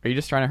 Generation. Are you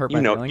just trying to hurt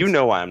my feelings? You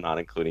know why I'm not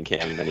including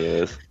Cam in any of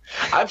this.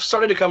 I've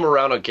started to come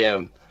around on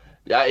Cam.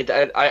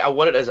 I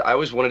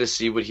always wanted to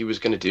see what he was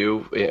going to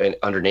do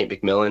under Nate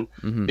McMillan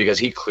because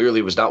he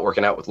clearly was not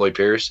working out with Lloyd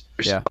Pierce.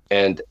 Yeah.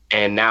 And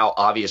now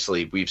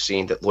obviously we've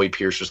seen that Lloyd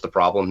Pierce was the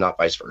problem, not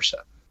vice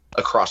versa,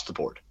 across the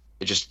board.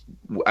 It just,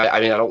 I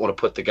mean, I don't want to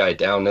put the guy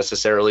down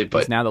necessarily, but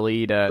he's now the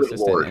lead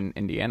assistant in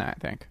Indiana, I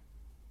think.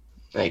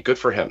 Hey, good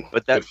for him.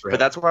 But that's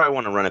where I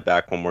want to run it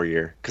back one more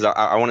year because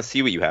I want to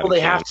see what you have. Well,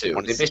 they have to.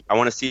 I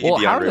want to see. Well,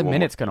 how are the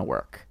minutes going to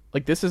work?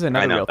 Like, this is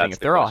another real thing. If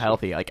they're all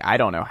healthy, like, I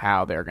don't know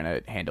how they're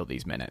going to handle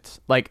these minutes.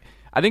 Like,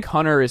 I think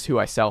Hunter is who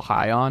I sell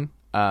high on.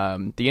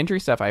 The injury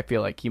stuff, I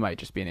feel like he might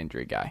just be an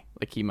injury guy.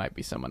 Like, he might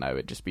be someone I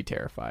would just be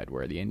terrified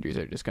where the injuries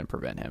are just going to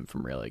prevent him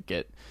from really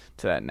get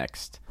to that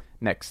next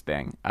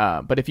thing.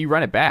 But if you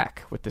run it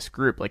back with this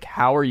group, like,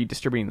 how are you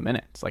distributing the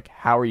minutes? Like,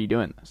 how are you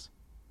doing this?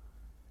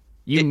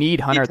 You need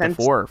Hunter at the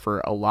 4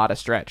 for a lot of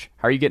stretch.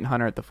 How are you getting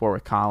Hunter at the 4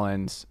 with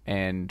Collins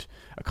and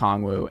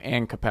Okongwu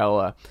and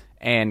Capella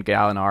and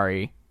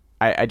Gallinari?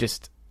 I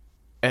think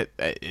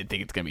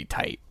it's going to be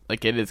tight.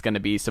 Like, it is going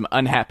to be some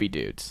unhappy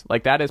dudes.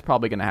 Like, that is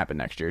probably going to happen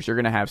next year. You're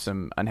going to have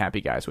some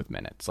unhappy guys with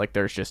minutes. Like,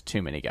 there's just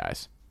too many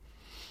guys.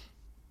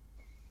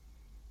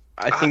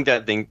 I think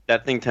that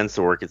thing tends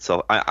to work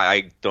itself.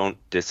 I don't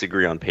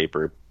disagree on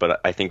paper, but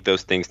I think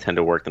those things tend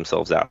to work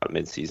themselves out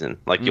mid-season.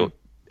 Like,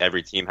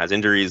 every team has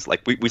injuries.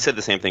 Like, we said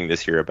the same thing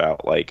this year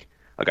about, like,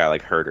 a guy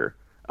like Herter.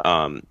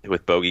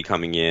 With Bogey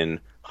coming in,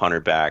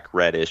 Hunter back,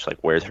 Reddish, like,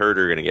 where's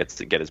Herter going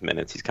to get his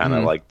minutes? He's kind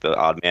of like the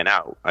odd man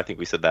out. I think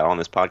we said that on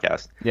this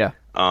podcast. Yeah.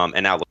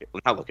 And now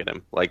look at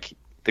him. Like,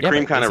 the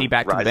cream kind of. Is he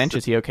back to the bench?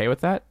 Is he okay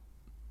with that?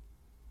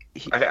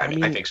 I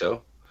think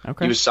so.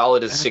 Okay. He was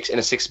solid as in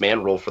a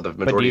 6-man role for the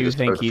majority of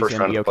the first round of the playoffs. But do you think he's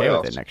going to be okay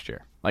with it next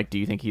year? Like, do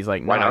you think he's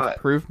like, no, I've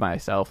proved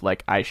myself,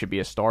 like, I should be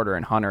a starter,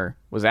 and Hunter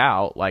was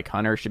out, like,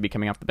 Hunter should be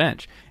coming off the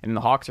bench. And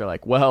the Hawks are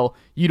like, well,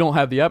 you don't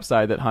have the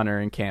upside that Hunter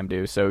and Cam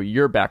do, so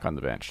you're back on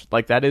the bench.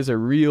 Like, that is a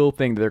real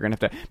thing that they're going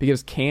to have to,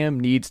 because Cam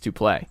needs to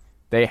play.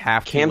 They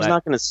have to. Cam's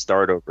not going to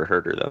start over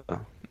Herter, though.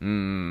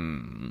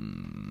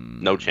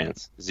 No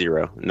chance.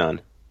 0.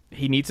 None.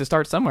 He needs to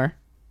start somewhere.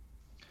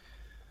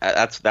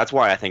 That's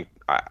why I think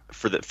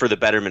for the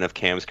betterment of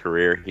Cam's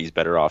career, he's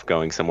better off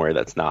going somewhere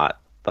that's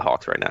not the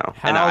Hawks right now.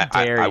 How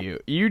dare you?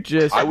 You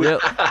just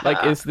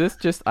like, is this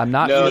just? I'm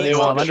not feeling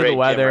well. I'm under the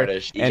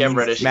weather. Cam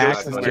Reddish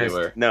Max is is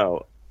anywhere.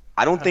 No,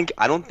 I don't think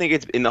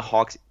it's in the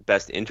Hawks'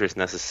 best interest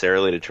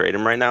necessarily to trade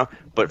him right now.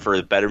 But for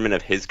the betterment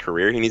of his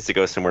career, he needs to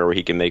go somewhere where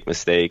he can make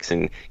mistakes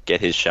and get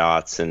his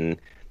shots and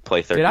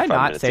play 35 minutes. Did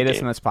I not say this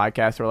in this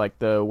podcast where, like,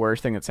 the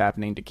worst thing that's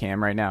happening to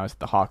Cam right now is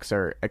the Hawks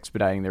are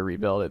expediting their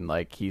rebuild and,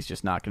 like, he's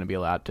just not going to be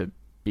allowed to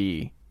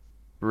be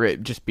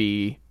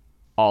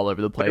all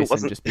over the place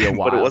and just be a wild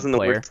player. But it wasn't the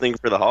worst thing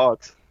for the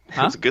Hawks. It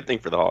was a good thing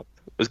for the Hawks.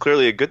 It was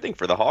clearly a good thing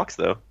for the Hawks,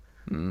 though.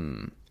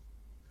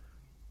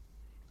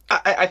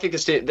 I think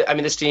this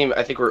team,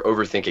 I think we're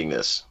overthinking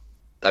this.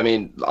 I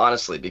mean,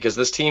 honestly, because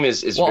this team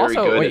is very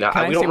good. Wait,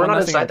 and we don't run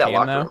inside that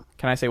locker room.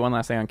 Can I say one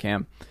last thing on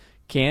Cam?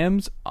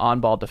 Cam's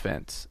on-ball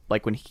defense,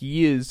 like, when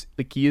he is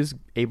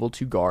able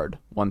to guard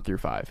 1 through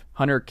 5,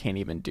 Hunter can't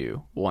even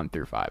do 1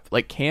 through 5.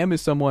 Like, Cam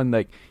is someone,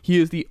 like, he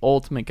is the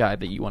ultimate guy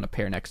that you want to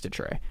pair next to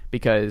Trey,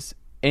 because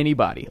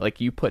anybody, like,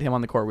 you put him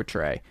on the court with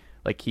Trey,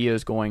 like, he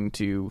is going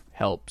to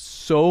help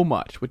so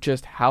much with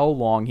just how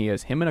long he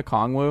is. Him and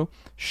Okongwu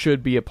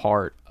should be a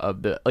part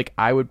of the, like,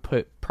 I would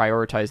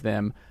prioritize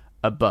them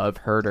above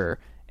Herter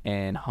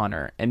and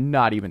Hunter and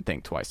not even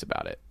think twice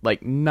about it.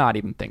 Like, not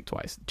even think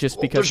twice. Just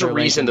because there's a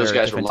reason those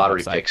guys were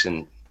lottery picks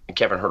in and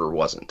Kevin Huerter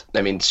wasn't.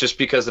 I mean, it's just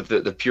because of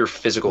the pure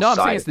physical No, I'm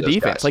size saying it's the of those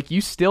defense. guys. Like,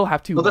 you still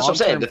have to Well, that's what I'm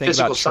saying, long-term the think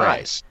physical about Trey.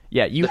 size.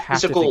 Yeah, you The have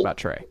to physical- think about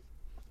Trey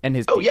and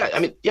his Oh, defense. yeah.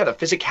 I mean, yeah, the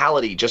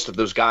physicality just of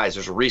those guys,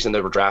 there's a reason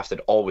they were drafted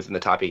all within the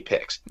top 8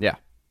 picks. Yeah.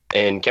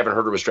 And Kevin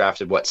Huerter was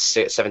drafted,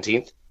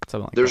 17th?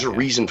 Something like There's that, a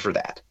reason for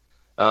that.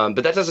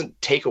 But that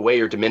doesn't take away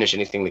or diminish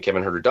anything that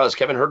Kevin Huerter does.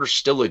 Kevin Huerter's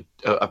still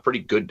a pretty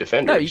good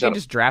defender. No, you He's can not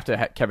just draft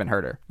a Kevin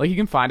Huerter. Like, you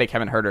can find a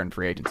Kevin Huerter in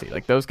free agency.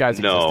 Like, those guys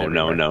exist No.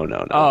 everywhere.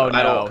 No. Oh,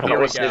 I no. don't Here we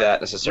want to say go. that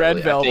necessarily.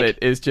 Red Velvet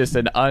is just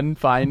an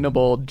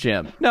unfindable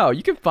gem. No,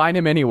 you can find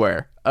him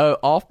anywhere.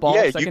 Off-ball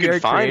Yeah, you secondary can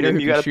find creator him.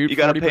 who can shoot You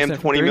got to pay him 40%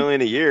 from $20 three.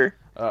 million a year.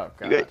 Oh,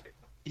 God.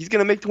 He's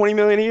gonna make $20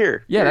 million a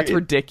year. Yeah, that's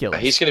period. ridiculous.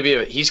 He's going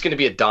to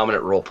be a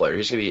dominant role player.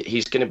 He's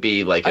going to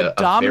be like a a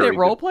dominant very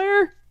role good,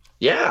 player?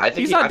 Yeah, I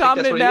think He's I not think that's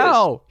dominant what he is.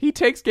 now. He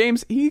takes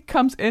games. He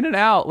comes in and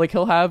out. Like,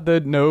 he'll have the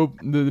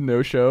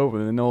no show,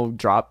 and then he'll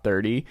drop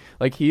 30.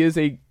 Like, he is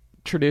a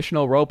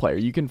traditional role player.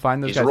 You can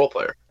find those He's guys. a role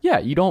player. Yeah,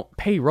 you don't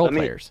pay role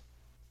players.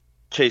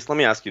 Chase, let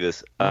me ask you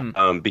this,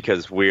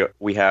 because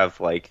we have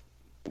like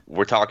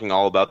we're talking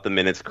all about the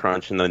minutes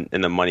crunch and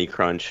the money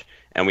crunch,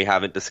 and we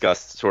haven't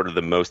discussed sort of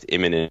the most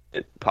imminent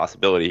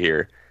possibility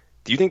here.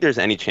 Do you think there's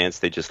any chance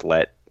they just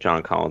let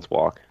John Collins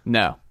walk?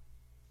 No,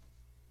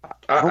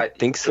 I don't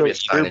think so It'll be a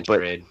sign either, and but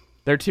trade.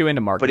 they're too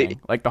into marketing.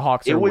 Like, the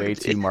Hawks it are would- way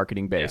too it-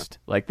 marketing based.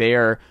 Like,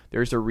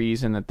 there's a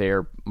reason that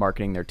they're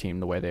marketing their team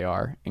the way they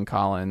are. And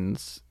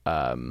Collins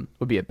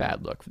would be a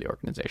bad look for the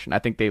organization. I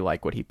think they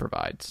like what he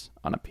provides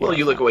on a PR. Well,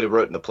 you look at front. what he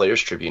wrote in the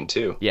Players Tribune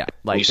too. Yeah, And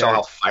like, you saw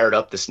how fired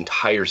up this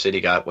entire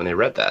city got when they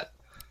read that.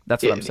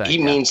 that's what I'm saying. He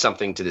yeah. means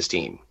something to this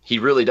team. He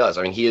really does.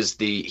 I mean, he was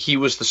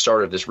the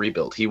start of this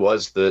rebuild. He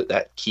was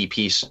that key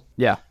piece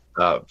Yeah,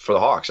 for the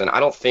Hawks, and I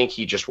don't think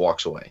he just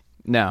walks away.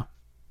 no,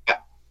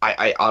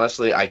 I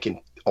honestly, I can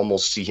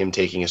almost see him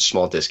taking a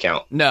small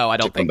discount no, I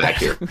to don't come think back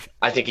that. here.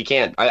 I think he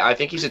can. I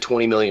think he's a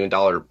 $20 million.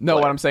 No, player.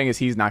 what I'm saying is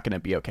he's not going to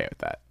be okay with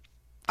that.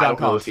 I John don't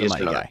know Collins if he is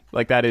is a money or not. guy.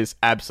 Like, that is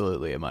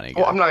absolutely a money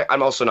guy. Well,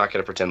 I'm also not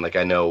going to pretend like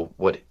I know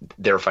what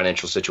their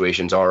financial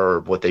situations are or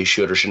what they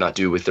should or should not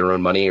do with their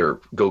own money or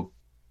go.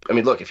 I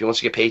mean, look, if he wants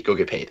to get paid, go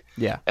get paid.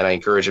 Yeah. And I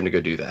encourage him to go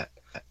do that.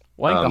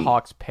 Well, I think the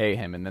Hawks pay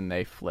him and then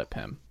they flip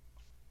him.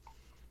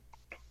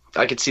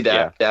 I could see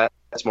that.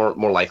 That's more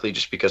likely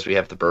just because we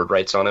have the bird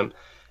rights on him.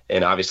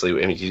 And obviously,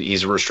 I mean,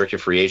 he's a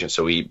restricted free agent,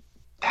 so we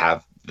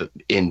have the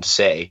in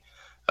say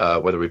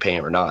whether we pay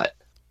him or not.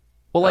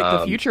 Well, like,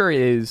 the future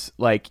is,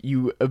 like,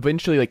 you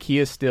eventually, like, he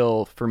is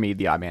still, for me,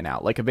 the odd man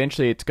out. Like,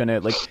 eventually it's going to,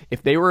 like,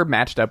 if they were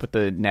matched up with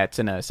the Nets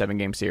in a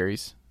 7-game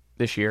series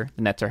this year,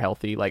 the Nets are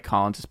healthy, like,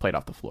 Collins is played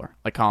off the floor.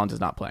 Like, Collins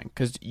is not playing.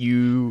 Because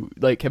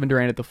like, Kevin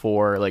Durant at the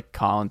 4, like,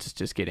 Collins is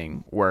just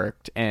getting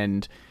worked,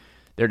 and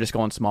they're just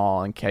going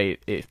small, and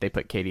if they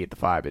put KD at the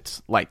 5,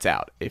 it's lights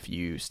out if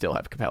you still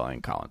have Capella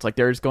and Collins. Like,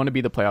 there's going to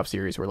be the playoff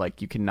series where,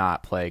 like, you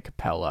cannot play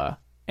Capella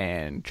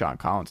and John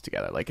Collins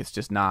together. Like, it's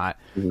just not.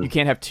 You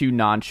can't have two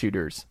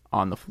non-shooters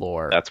on the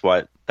floor. That's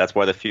why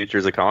the future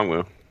is a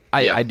Kongwu.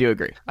 I do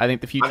agree. I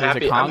think the future is a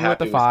I'm Conley at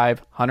the happy with-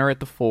 5, Hunter at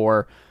the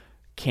 4,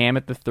 Cam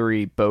at the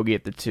 3, Bogey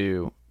at the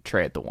 2,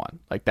 Trey at the 1.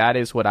 Like, that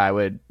is what I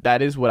would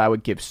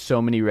give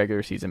so many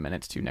regular season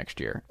minutes to next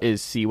year,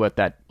 is see what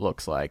that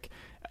looks like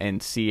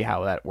and see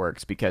how that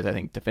works, because I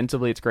think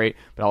defensively it's great,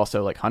 but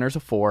also, like, Hunter's a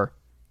 4,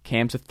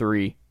 Cam's a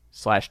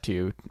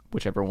 3/2,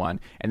 whichever one,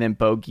 and then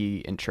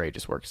Bogey and Trey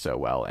just work so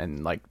well,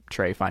 and, like,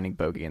 Trey finding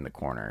Bogey in the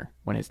corner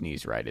when his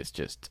knee's right is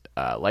just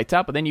lights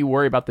out. But then you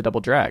worry about the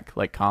double drag.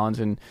 Like, Collins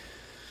and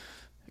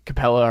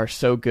Capella are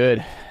so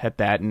good at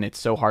that, and it's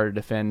so hard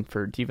to defend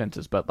for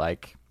defenses. But,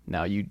 like,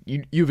 no, you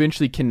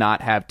eventually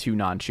cannot have two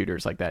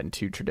non-shooters like that and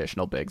two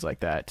traditional bigs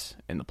like that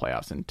in the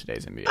playoffs in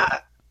today's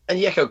NBA. And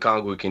Yeko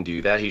Kongwu can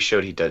do that. He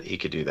showed he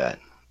could do that.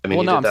 I mean,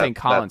 Well, he no, did I'm that- saying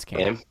Collins that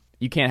can't. game.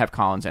 You can't have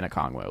Collins and a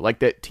Kongwu. Like,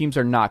 the teams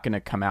are not going to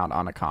come out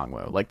on a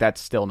Kongwu. Like,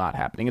 that's still not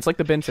happening. It's like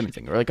the Ben Simmons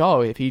thing. We're like,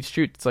 oh, if he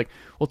shoots, it's like,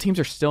 well, teams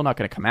are still not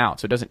going to come out,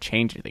 so it doesn't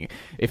change anything.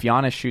 If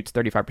Giannis shoots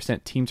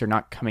 35%, teams are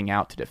not coming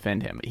out to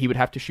defend him. He would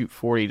have to shoot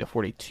 40 to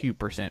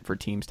 42% for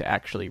teams to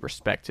actually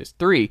respect his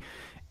 3.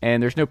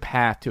 And there's no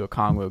path to a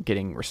Kongwu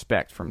getting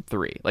respect from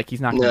 3. Like, he's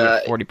not going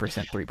to be a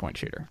 40% 3-point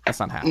shooter. That's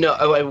not happening.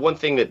 No, one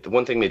thing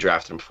they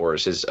drafted him for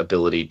is his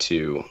ability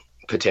to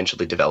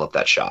potentially develop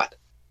that shot.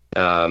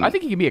 I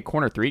think he can be a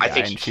corner 3 guy I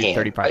think and he shoot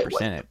can.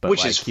 35% it, but,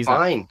 which like, is he's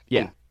fine. Not,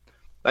 yeah.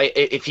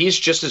 If he's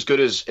just as good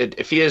as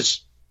if he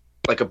is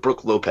like a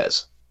Brook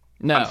Lopez.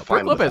 No, I'm Brook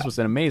fine with Lopez that. was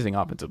an amazing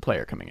offensive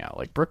player coming out.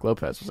 Like, Brook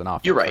Lopez was an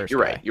offensive You're right. first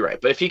You're guy. right. You're right.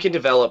 But if he can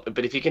develop,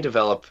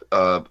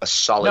 a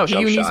solid No, he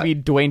jump needs shot, to be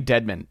Dwayne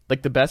Dedman,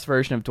 like the best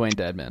version of Dwayne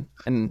Dedman.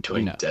 And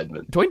Dwayne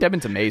Dedman. Dwayne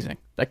Dedman's amazing.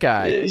 That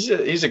guy,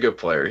 He's a good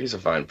player. He's a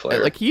fine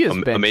player. like, he has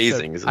been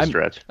Amazing is a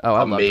stretch. Oh,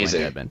 I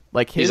Amazing. love Dwayne Dedman.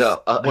 Like, his he's a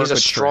work with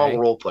strong Trey-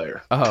 role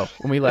player. Oh,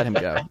 when we let him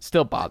go,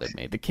 still bothered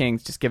me. The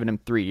Kings just giving him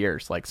 3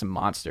 years, like some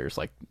monsters.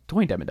 Like,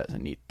 Dwayne Dedman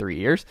doesn't need 3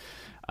 years.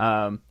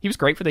 He was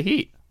great for the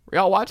Heat. Were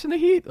y'all watching the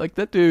Heat? Like,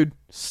 that dude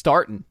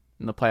starting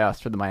in the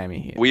playoffs for the Miami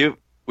Heat.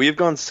 We have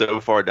gone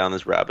so far down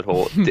this rabbit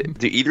hole.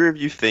 Do either of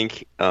you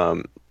think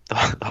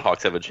the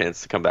Hawks have a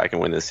chance to come back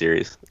and win this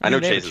series? I know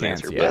they have a Chase's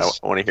chance, answer, yes.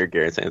 but I want to hear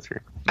Garrett's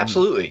answer.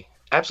 Absolutely.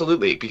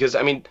 Absolutely. Because,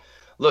 I mean,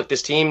 look,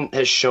 this team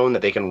has shown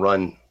that they can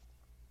run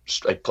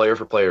like player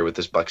for player with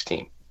this Bucks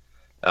team.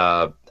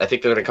 I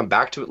think they're going to come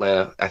back to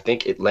Atlanta. I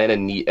think Atlanta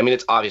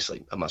it's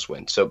obviously a must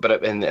win. So,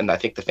 and I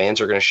think the fans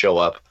are going to show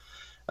up.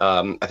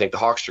 I think the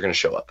Hawks are going to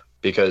show up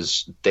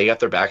because they got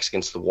their backs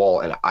against the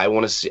wall. And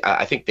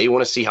I think they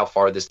want to see how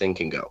far this thing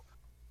can go.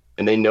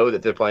 And they know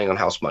that they're playing on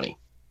house money.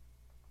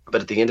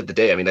 But at the end of the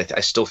day, I mean,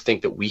 I still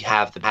think that we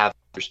have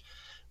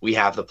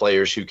the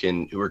players who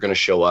are going to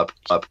show up,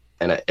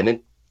 and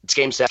then it's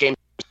game 7.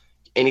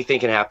 Anything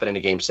can happen in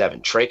a game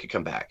 7. Trey could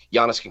come back.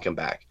 Giannis can come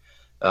back.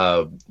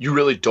 You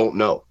really don't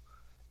know,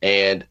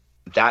 and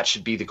that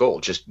should be the goal.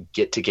 Just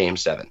get to game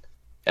 7,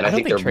 and I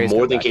think they're Trey's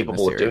more come than back in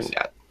capable this of doing series.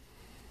 that.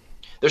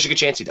 There's a good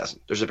chance he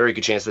doesn't. There's a very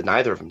good chance that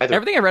neither of them.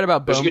 Everything I read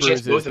about There's bone a good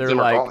chance bruises, both of they're them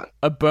are like gone.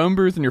 a bone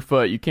bruise in your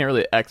foot. You can't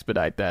really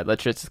expedite that.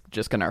 That's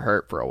just going to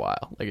hurt for a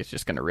while. Like it's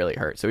just going to really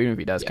hurt. So even if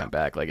he does come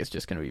back, like it's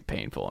just going to be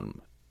painful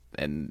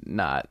and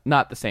not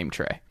the same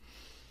Trey.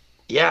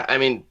 Yeah, I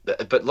mean,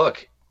 but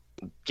look,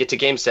 get to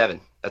game 7.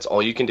 That's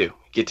all you can do.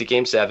 Get to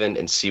game 7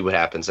 and see what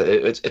happens.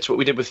 It's what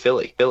we did with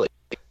Philly.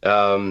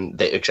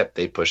 Except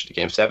they pushed to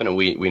game 7 and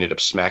we ended up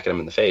smacking them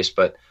in the face.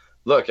 But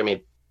look, I mean,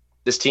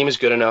 this team is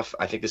good enough.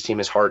 I think this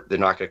team is heart. They're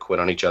not going to quit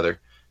on each other.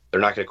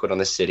 They're not going to quit on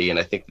this city. And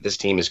I think that this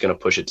team is going to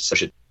push it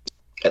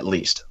at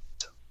least.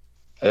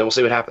 And then we'll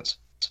see what happens.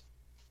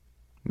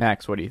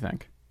 Max, what do you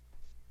think?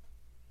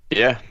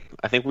 Yeah,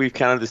 I think we've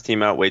counted this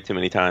team out way too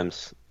many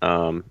times.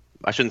 I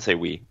shouldn't say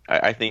we.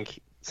 I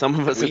think some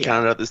of us have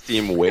counted out this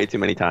team way too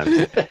many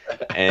times,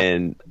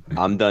 and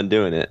I'm done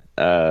doing it.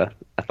 I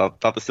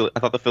thought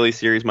the Philly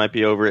series might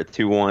be over at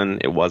 2-1.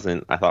 It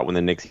wasn't. I thought when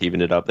the Knicks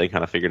evened it up, they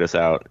kind of figured us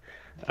out.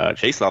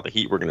 Chase thought the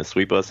Heat were going to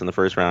sweep us in the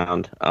first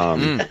round.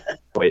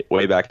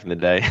 Way back in the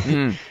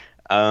day.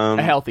 A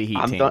healthy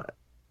Heat team.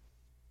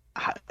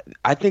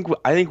 I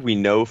think we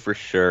know for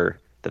sure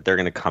that they're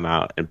going to come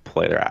out and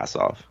play their ass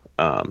off.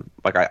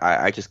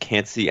 I just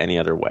can't see any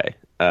other way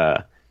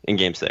in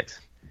Game 6.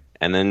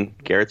 And then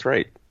Garrett's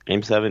right.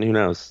 Game 7, who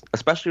knows?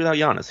 Especially without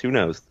Giannis, who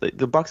knows?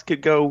 The Bucks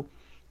could go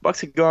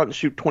out and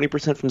shoot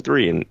 20% from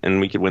 3, and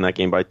we could win that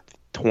game by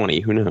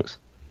 20. Who knows?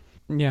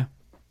 Yeah.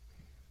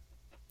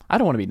 I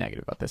don't want to be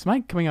negative about this. Am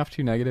I coming off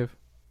too negative?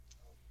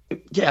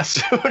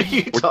 Yes. What are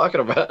you talking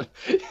about?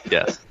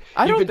 Yes.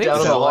 I don't think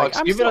so.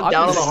 You've been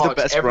down on the Hawks the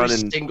best every run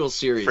in single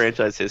series.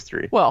 Franchise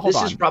history. Well, hold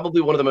This on. is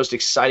probably one of the most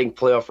exciting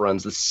playoff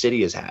runs the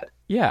city has had.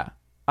 Yeah.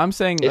 I'm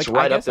saying It's like,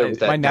 right I up guess there with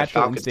that my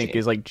natural Falcons instinct team.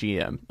 is like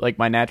GM. Like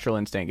my natural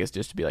instinct is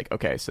just to be like,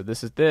 okay, so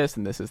this is this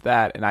and this is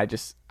that, and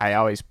I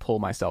always pull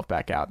myself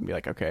back out and be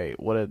like, okay,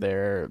 what are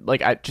their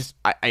like I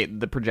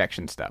the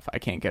projection stuff I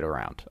can't get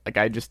around. Like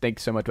I just think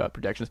so much about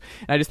projections,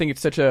 and I just think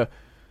it's such a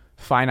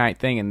finite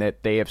thing, and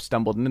that they have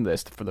stumbled into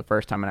this for the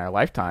first time in our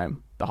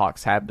lifetime. The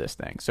Hawks have this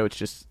thing, so it's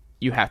just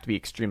you have to be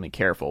extremely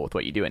careful with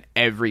what you do, and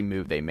every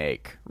move they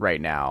make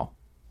right now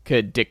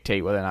could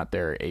dictate whether or not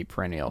they're a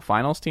perennial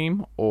finals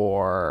team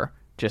or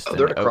just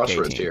they're at an a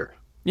crossroads okay team. here.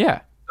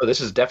 Yeah. Oh,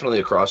 this is definitely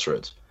a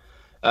crossroads.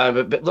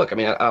 But look, I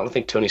mean, I don't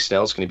think Tony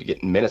Snell's going to be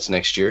getting minutes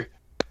next year.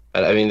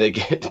 I mean, they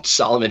get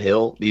Solomon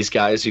Hill, these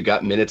guys who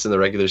got minutes in the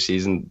regular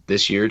season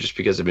this year just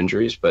because of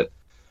injuries. But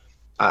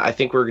I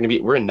think we're a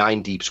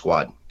 9-deep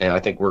squad, and I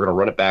think we're going to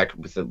run it back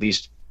with at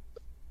least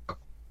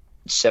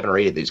 7 or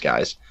 8 of these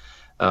guys.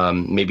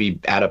 Maybe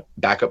add a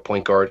backup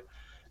point guard,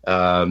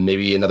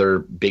 maybe another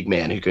big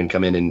man who can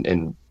come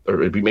in or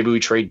maybe we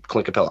trade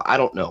Clint Capella. I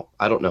don't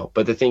know.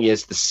 But the thing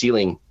is, the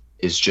ceiling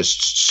is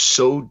just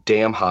so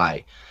damn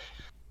high.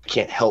 I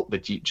can't help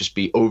but just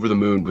be over the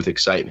moon with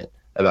excitement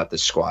about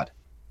this squad.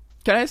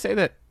 Can I say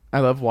that I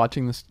love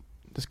watching this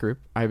group?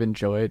 I've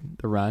enjoyed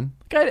the run.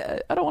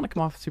 Like, I don't want to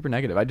come off super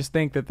negative. I just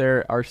think that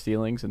there are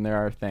ceilings and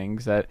there are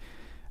things that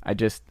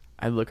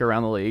I look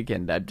around the league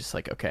and I'm just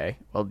like, okay,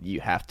 well,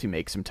 you have to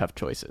make some tough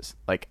choices.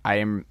 Like I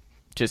am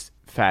just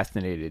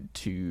fascinated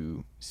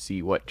to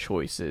see what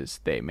choices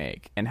they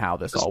make and how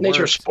this all works. It's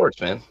nature of sports,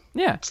 man.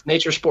 Yeah. It's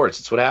nature of sports.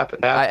 It's what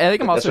happened. I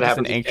think I'm also That's just what an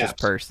happens with anxious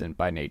Caps. person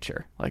by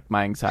nature. Like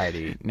my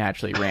anxiety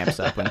naturally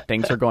ramps up when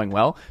things are going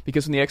well,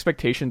 because when the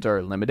expectations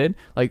are limited,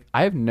 like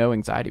I have no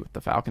anxiety with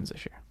the Falcons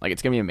this year. Like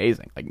it's going to be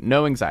amazing. Like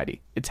no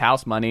anxiety. It's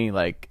house money.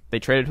 Like they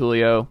traded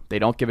Julio. They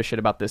don't give a shit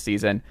about this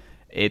season.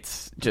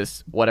 It's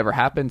just whatever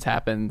happens.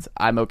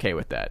 I'm okay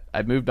with that.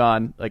 I've moved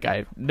on. Like I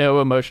have no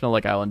emotional,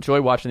 like I'll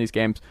enjoy watching these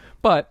games.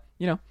 But,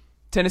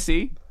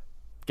 Tennessee,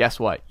 guess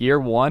what? Year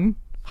 1,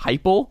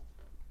 hype,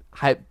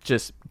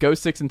 just go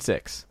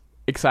 6-6.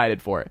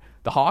 Excited for it.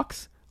 The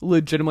Hawks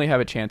legitimately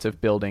have a chance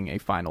of building a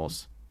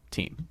finals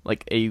team.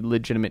 Like a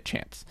legitimate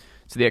chance.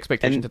 So the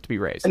expectations have to be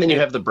raised. And then you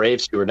have the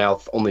Braves, who are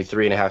now only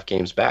 3.5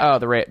 games back. Oh,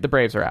 the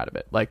Braves are out of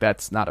it. Like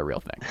that's not a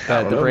real thing.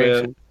 I don't The know,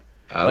 Braves. man.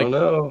 I don't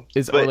know.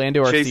 Is But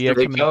Orlando Chase, Arcia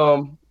They coming?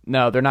 come.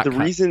 No, they're not. The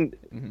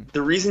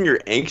reason you're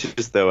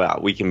anxious, though,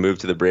 we can move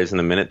to the Braves in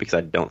a minute because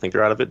I don't think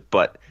they're out of it.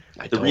 But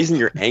reason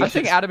you're anxious, I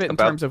think out of it in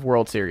terms of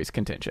World Series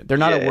contention. They're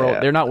not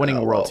They're not winning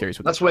a World Series.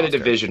 With let's this win a roster.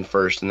 division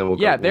first, and then we'll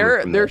go. Yeah,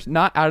 they're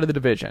not out of the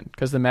division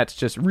because the Mets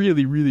just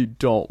really, really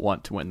don't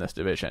want to win this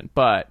division.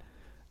 But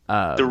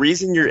the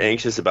reason you're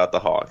anxious about the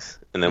Hawks,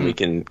 and then we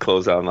can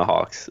close out on the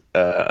Hawks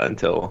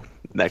until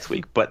next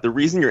week. But the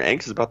reason you're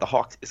anxious about the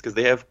Hawks is because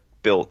they have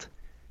built.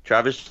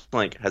 Travis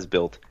Schlenk has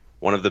built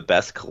one of the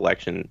best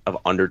collection of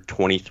under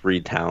 23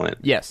 talent.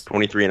 Yes.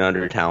 23 and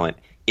under talent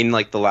in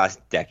like the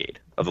last decade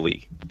of the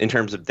league. In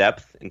terms of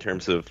depth, in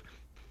terms of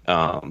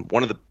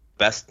one of the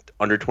best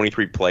under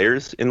 23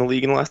 players in the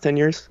league in the last 10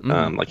 years.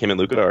 Like him and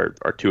Luka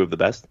are two of the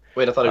best.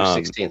 Wait, I thought it was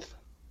 16th.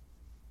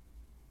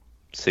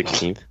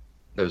 16th?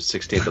 It was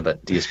 16th of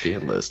that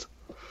DSPN list.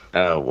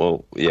 Oh,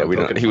 well, yeah,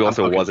 he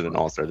also wasn't an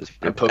all-star this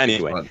year.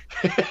 Anyway,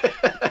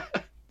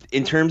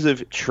 in terms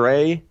of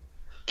Trey,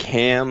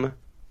 Cam,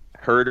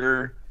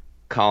 Herter,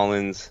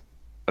 Collins,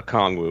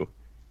 Okongwu,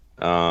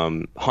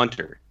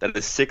 Hunter. That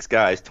is 6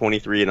 guys,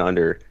 23 and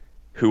under,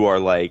 who are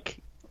like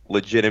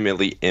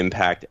legitimately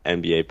impact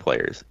NBA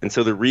players. And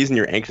so the reason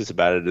you're anxious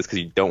about it is because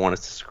you don't want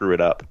us to screw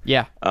it up.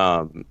 Yeah.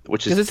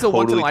 Which is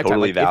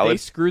totally valid. If they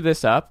screw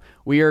this up,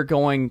 we are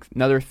going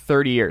another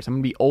 30 years. I'm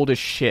going to be old as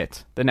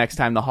shit the next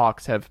time the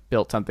Hawks have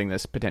built something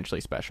this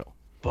potentially special.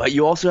 But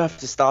you also have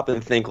to stop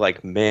and think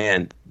like,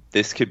 man,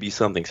 this could be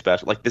something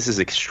special. Like, this is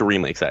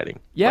extremely exciting.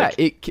 Yeah,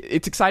 like,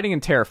 it's exciting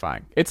and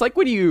terrifying. It's like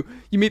when you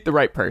meet the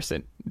right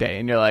person, Day,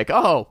 and you're like,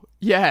 oh,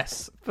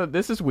 yes, but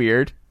this is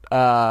weird.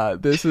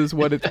 This is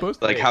what it's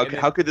supposed to like, be.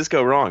 how could this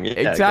go wrong? Yeah,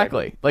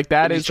 exactly. Like,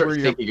 that is where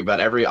you're thinking about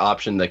every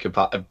option that could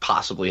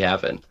possibly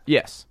happen.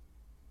 Yes.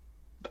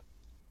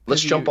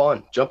 Let's jump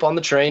on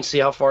the train, see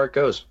how far it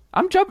goes.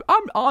 I'm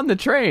on the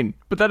train,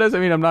 but that doesn't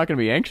mean I'm not going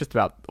to be anxious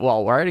about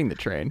while riding the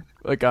train.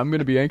 Like, I'm going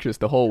to be anxious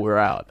the whole we're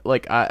out.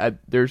 Like, I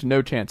there's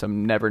no chance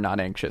I'm never not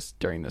anxious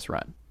during this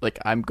run. Like,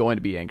 I'm going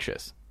to be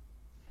anxious.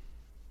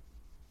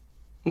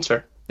 That's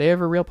fair. They have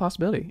a real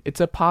possibility.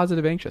 It's a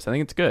positive anxious. I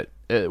think it's good.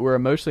 We're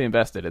emotionally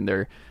invested, and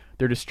they're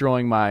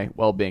destroying my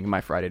well-being, my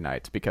Friday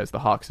nights, because the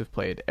Hawks have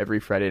played every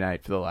Friday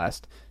night for the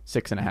last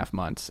 6.5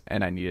 months,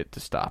 and I need it to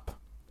stop.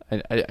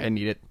 I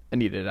need it. I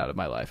need it out of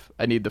my life.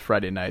 I need the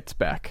Friday nights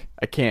back.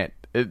 I can't.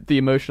 The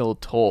emotional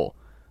toll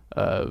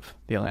of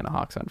the Atlanta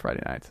Hawks on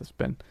Friday nights has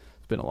been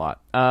a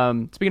lot.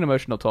 Speaking of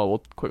emotional toll,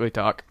 we'll quickly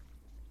talk.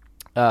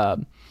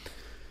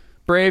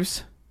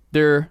 Braves,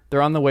 they're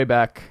on the way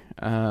back.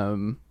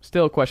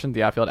 Still a question at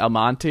the outfield.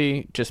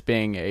 Almonte just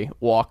being a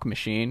walk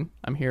machine,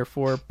 I'm here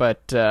for.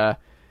 But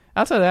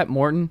outside of that,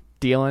 Morton,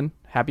 dealing.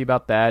 Happy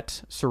about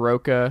that.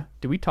 Soroka,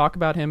 did we talk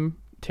about him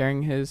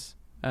tearing his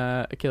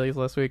Achilles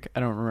last week? I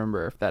don't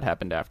remember if that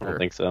happened after. I don't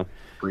think so.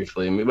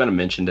 Briefly, we might have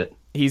mentioned it.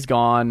 He's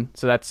gone,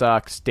 so that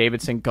sucks.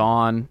 Davidson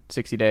gone,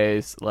 60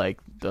 days. Like,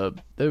 the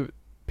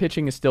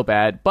pitching is still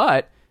bad.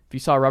 But if you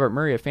saw Robert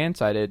Murray at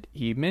Fansided,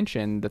 he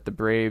mentioned that the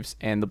Braves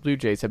and the Blue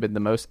Jays have been the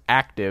most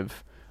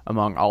active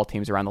among all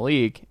teams around the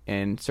league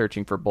in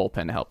searching for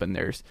bullpen help. And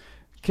there's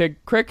Craig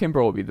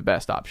Kimbrell will be the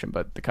best option,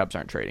 but the Cubs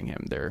aren't trading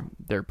him. They're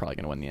probably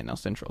going to win the NL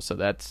Central, so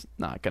that's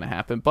not going to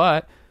happen.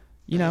 But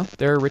you know,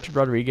 there are Richard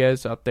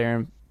Rodriguez out there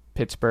in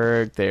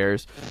Pittsburgh.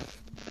 There's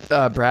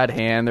Brad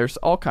Hand. There's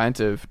all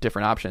kinds of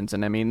different options.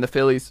 And I mean, the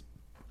Phillies,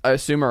 I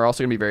assume, are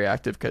also going to be very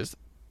active because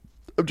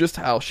of just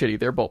how shitty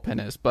their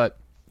bullpen is. But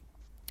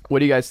what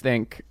do you guys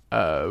think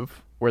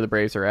of where the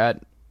Braves are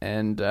at,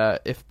 and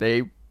if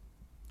they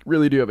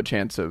really do have a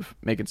chance of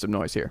making some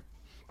noise here?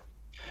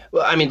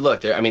 Well, I mean,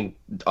 look,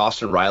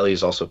 Austin Riley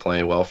is also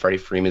playing well. Freddie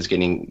Freeman's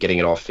getting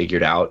it all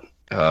figured out.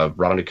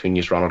 Ronald Acuna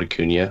is Ronald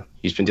Acuna.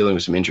 He's been dealing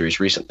with some injuries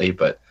recently,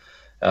 but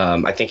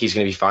I think he's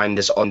going to be fine.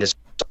 This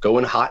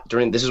going hot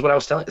this is what I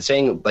was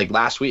saying like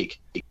last week.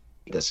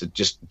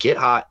 Just get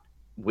hot,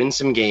 win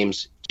some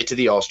games, get to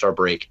the All-Star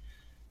break,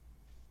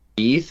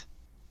 breathe,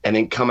 and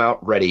then come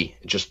out ready,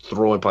 just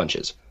throwing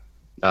punches.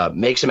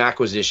 Make some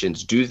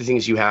acquisitions, do the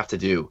things you have to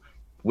do.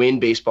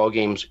 Win baseball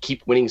games,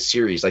 keep winning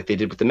series like they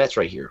did with the Mets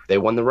right here. They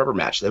won the rubber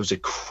match. That was a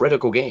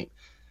critical game,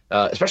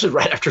 especially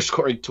right after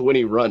scoring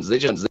 20 runs. They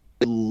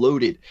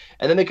loaded,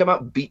 and then they come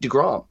out and beat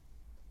DeGrom.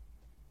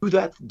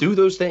 Do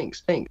those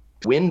things.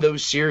 Win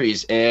those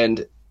series,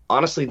 and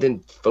honestly,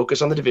 then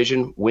focus on the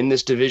division, win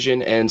this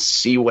division, and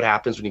see what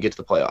happens when you get to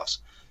the playoffs.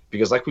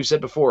 Because like we've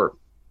said before,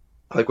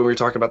 like when we were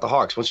talking about the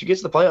Hawks, once you get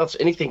to the playoffs,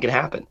 anything can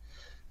happen.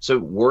 So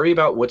worry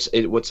about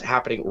what's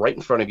happening right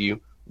in front of you,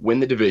 win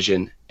the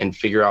division, and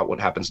figure out what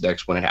happens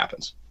next when it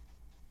happens.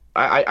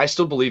 I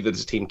still believe that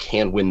this team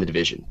can win the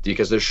division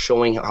because they're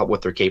showing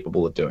what they're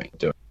capable of doing.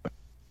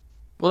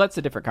 Well, that's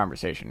a different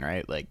conversation,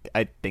 right? Like,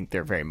 I think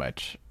they're very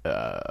much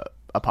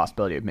a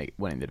possibility of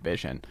winning the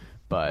division,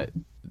 but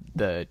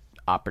the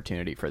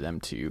opportunity for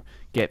them to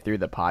get through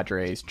the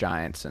Padres,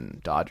 Giants,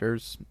 and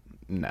Dodgers,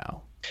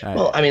 no.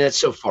 Well, I mean, that's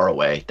so far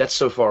away.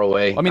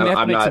 I mean, they have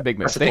to make some big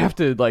moves. They have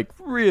to, like,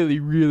 really,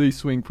 really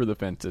swing for the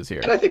fences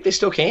here. And I think they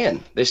still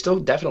can. They still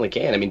definitely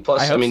can. I mean,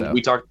 plus, so.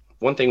 we talked.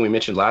 One thing we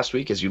mentioned last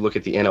week is you look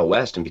at the NL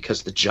West, and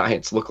because the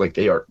Giants look like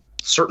they are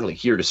certainly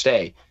here to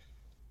stay.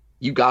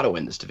 You got to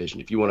win this division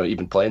if you want to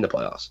even play in the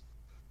playoffs.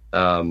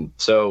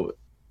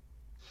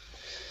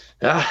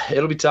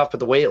 It'll be tough, but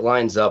the way it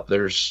lines up,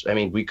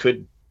 we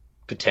could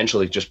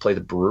potentially just play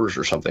the Brewers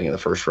or something in the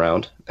first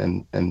round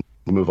and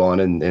move on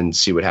and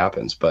see what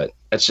happens. But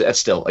that's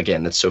still,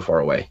 again, that's so far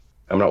away.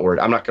 I'm not worried.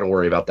 I'm not going to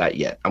worry about that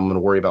yet. I'm going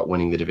to worry about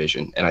winning the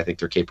division, and I think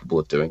they're capable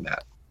of doing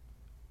that.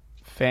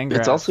 Fangraphs.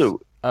 It's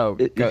also I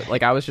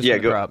was just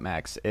going to throw out,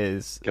 Max,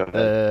 is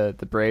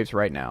the Braves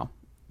right now,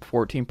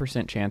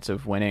 14% chance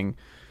of winning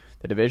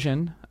the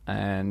division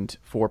and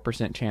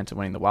 4% chance of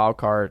winning the wild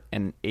card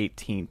and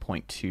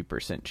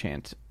 18.2%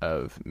 chance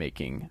of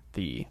making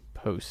the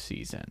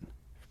postseason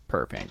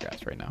per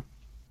Fangraphs right now.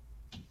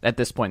 At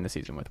this point in the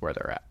season with where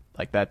they're at.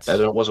 Like that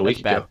was a week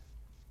ago.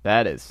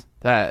 That it's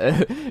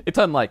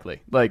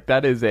unlikely. Like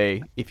that is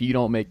if you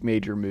don't make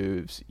major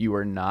moves, you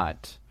are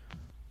not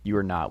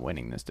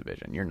winning this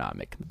division. You're not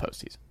making the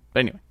postseason.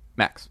 But anyway,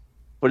 Max.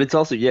 But it's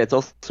also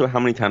how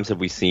many times have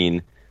we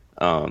seen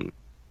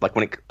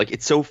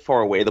it's so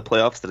far away, the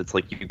playoffs, that it's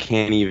like you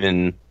can't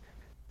even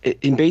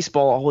in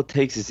baseball. All it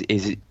takes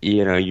is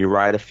you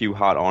ride a few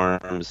hot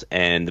arms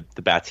and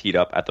the bats heat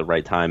up at the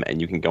right time and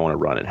you can go on a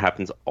run. It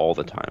happens all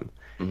the time.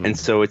 Mm-hmm. And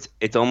so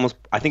it's almost,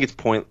 I think it's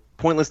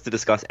pointless to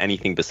discuss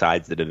anything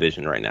besides the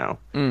division right now.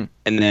 And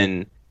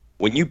then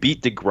when you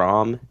beat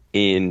DeGrom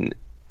in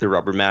the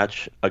rubber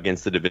match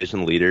against the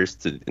division leaders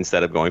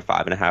instead of going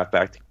 5.5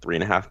 back to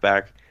 3.5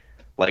 back,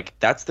 like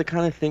that's the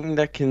kind of thing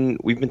that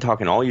we've been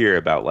talking all year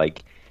about,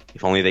 like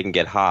if only they can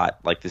get hot,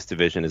 like this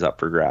division is up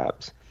for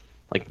grabs.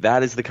 Like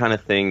that is the kind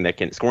of thing that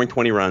scoring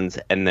 20 runs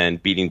and then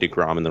beating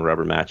DeGrom in the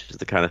rubber match is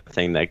the kind of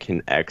thing that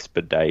can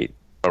expedite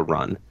a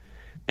run.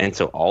 And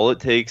so all it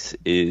takes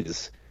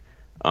is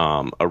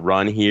a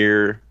run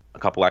here, a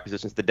couple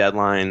acquisitions at the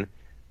deadline,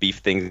 beef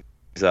things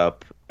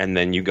up, and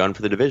then you gun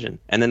for the division.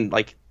 And then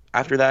like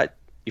after that,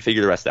 you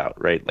figure the rest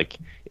out, right? Like,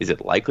 is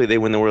it likely they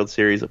win the World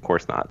Series? Of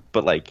course not.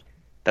 But like,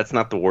 that's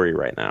not the worry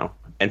right now.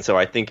 And so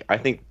I think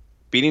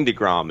beating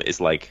DeGrom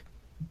is like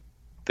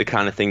the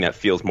kind of thing that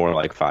feels more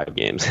like 5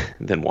 games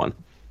than 1.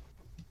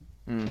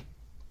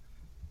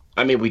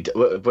 I mean,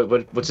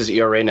 what's his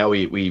ERA now?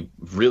 We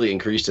really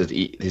increased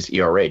his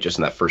ERA just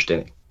in that first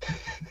inning.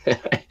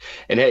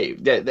 And hey,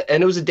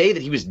 and it was a day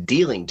that he was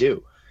dealing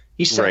too.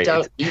 He struck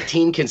out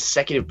 18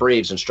 consecutive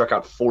Braves and struck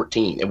out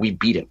 14, and we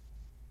beat him.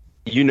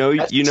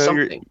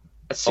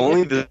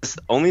 Only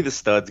the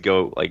studs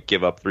go like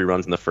give up 3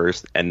 runs in the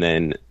first and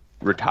then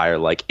retire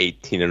like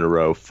 18 in a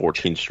row,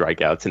 14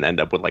 strikeouts, and end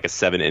up with like a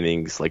 7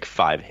 innings, like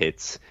 5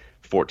 hits,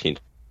 14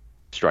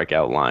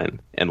 strikeout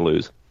line and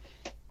lose.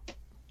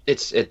 Only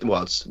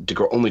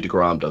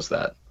DeGrom does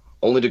that.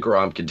 Only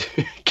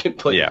DeGrom can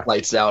play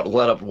lights out,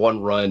 let up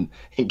 1 run,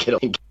 and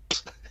get them.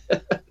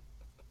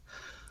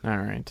 All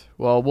right.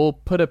 Well, we'll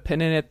put a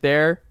pin in it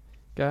there,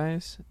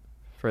 guys,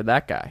 for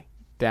that guy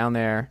down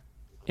there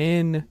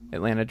in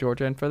Atlanta,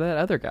 Georgia, and for that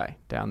other guy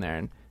down there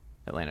in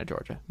Atlanta,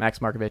 Georgia. Max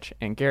Marcovitch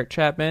and Garrett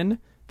Chapman,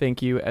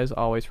 thank you, as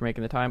always, for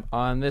making the time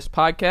on this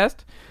podcast.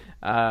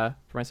 For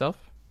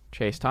myself,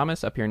 Chase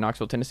Thomas, up here in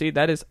Knoxville, Tennessee,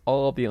 that is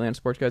all of the Atlanta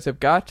Sports Guys have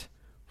got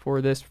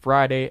for this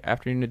Friday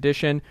afternoon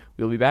edition.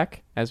 We'll be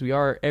back, as we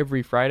are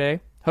every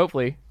Friday,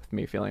 hopefully with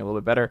me feeling a little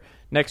bit better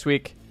next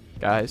week.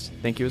 Guys,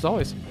 thank you as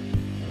always.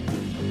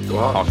 Go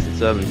on. Hawks at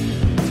 7.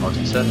 Hawks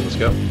at 7. Let's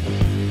go.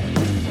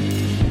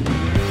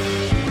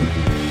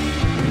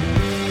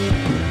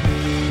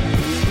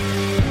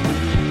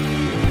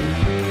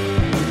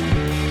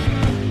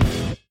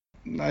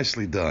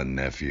 Nicely done,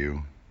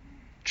 nephew.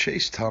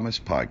 Chase Thomas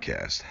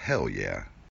Podcast. Hell yeah.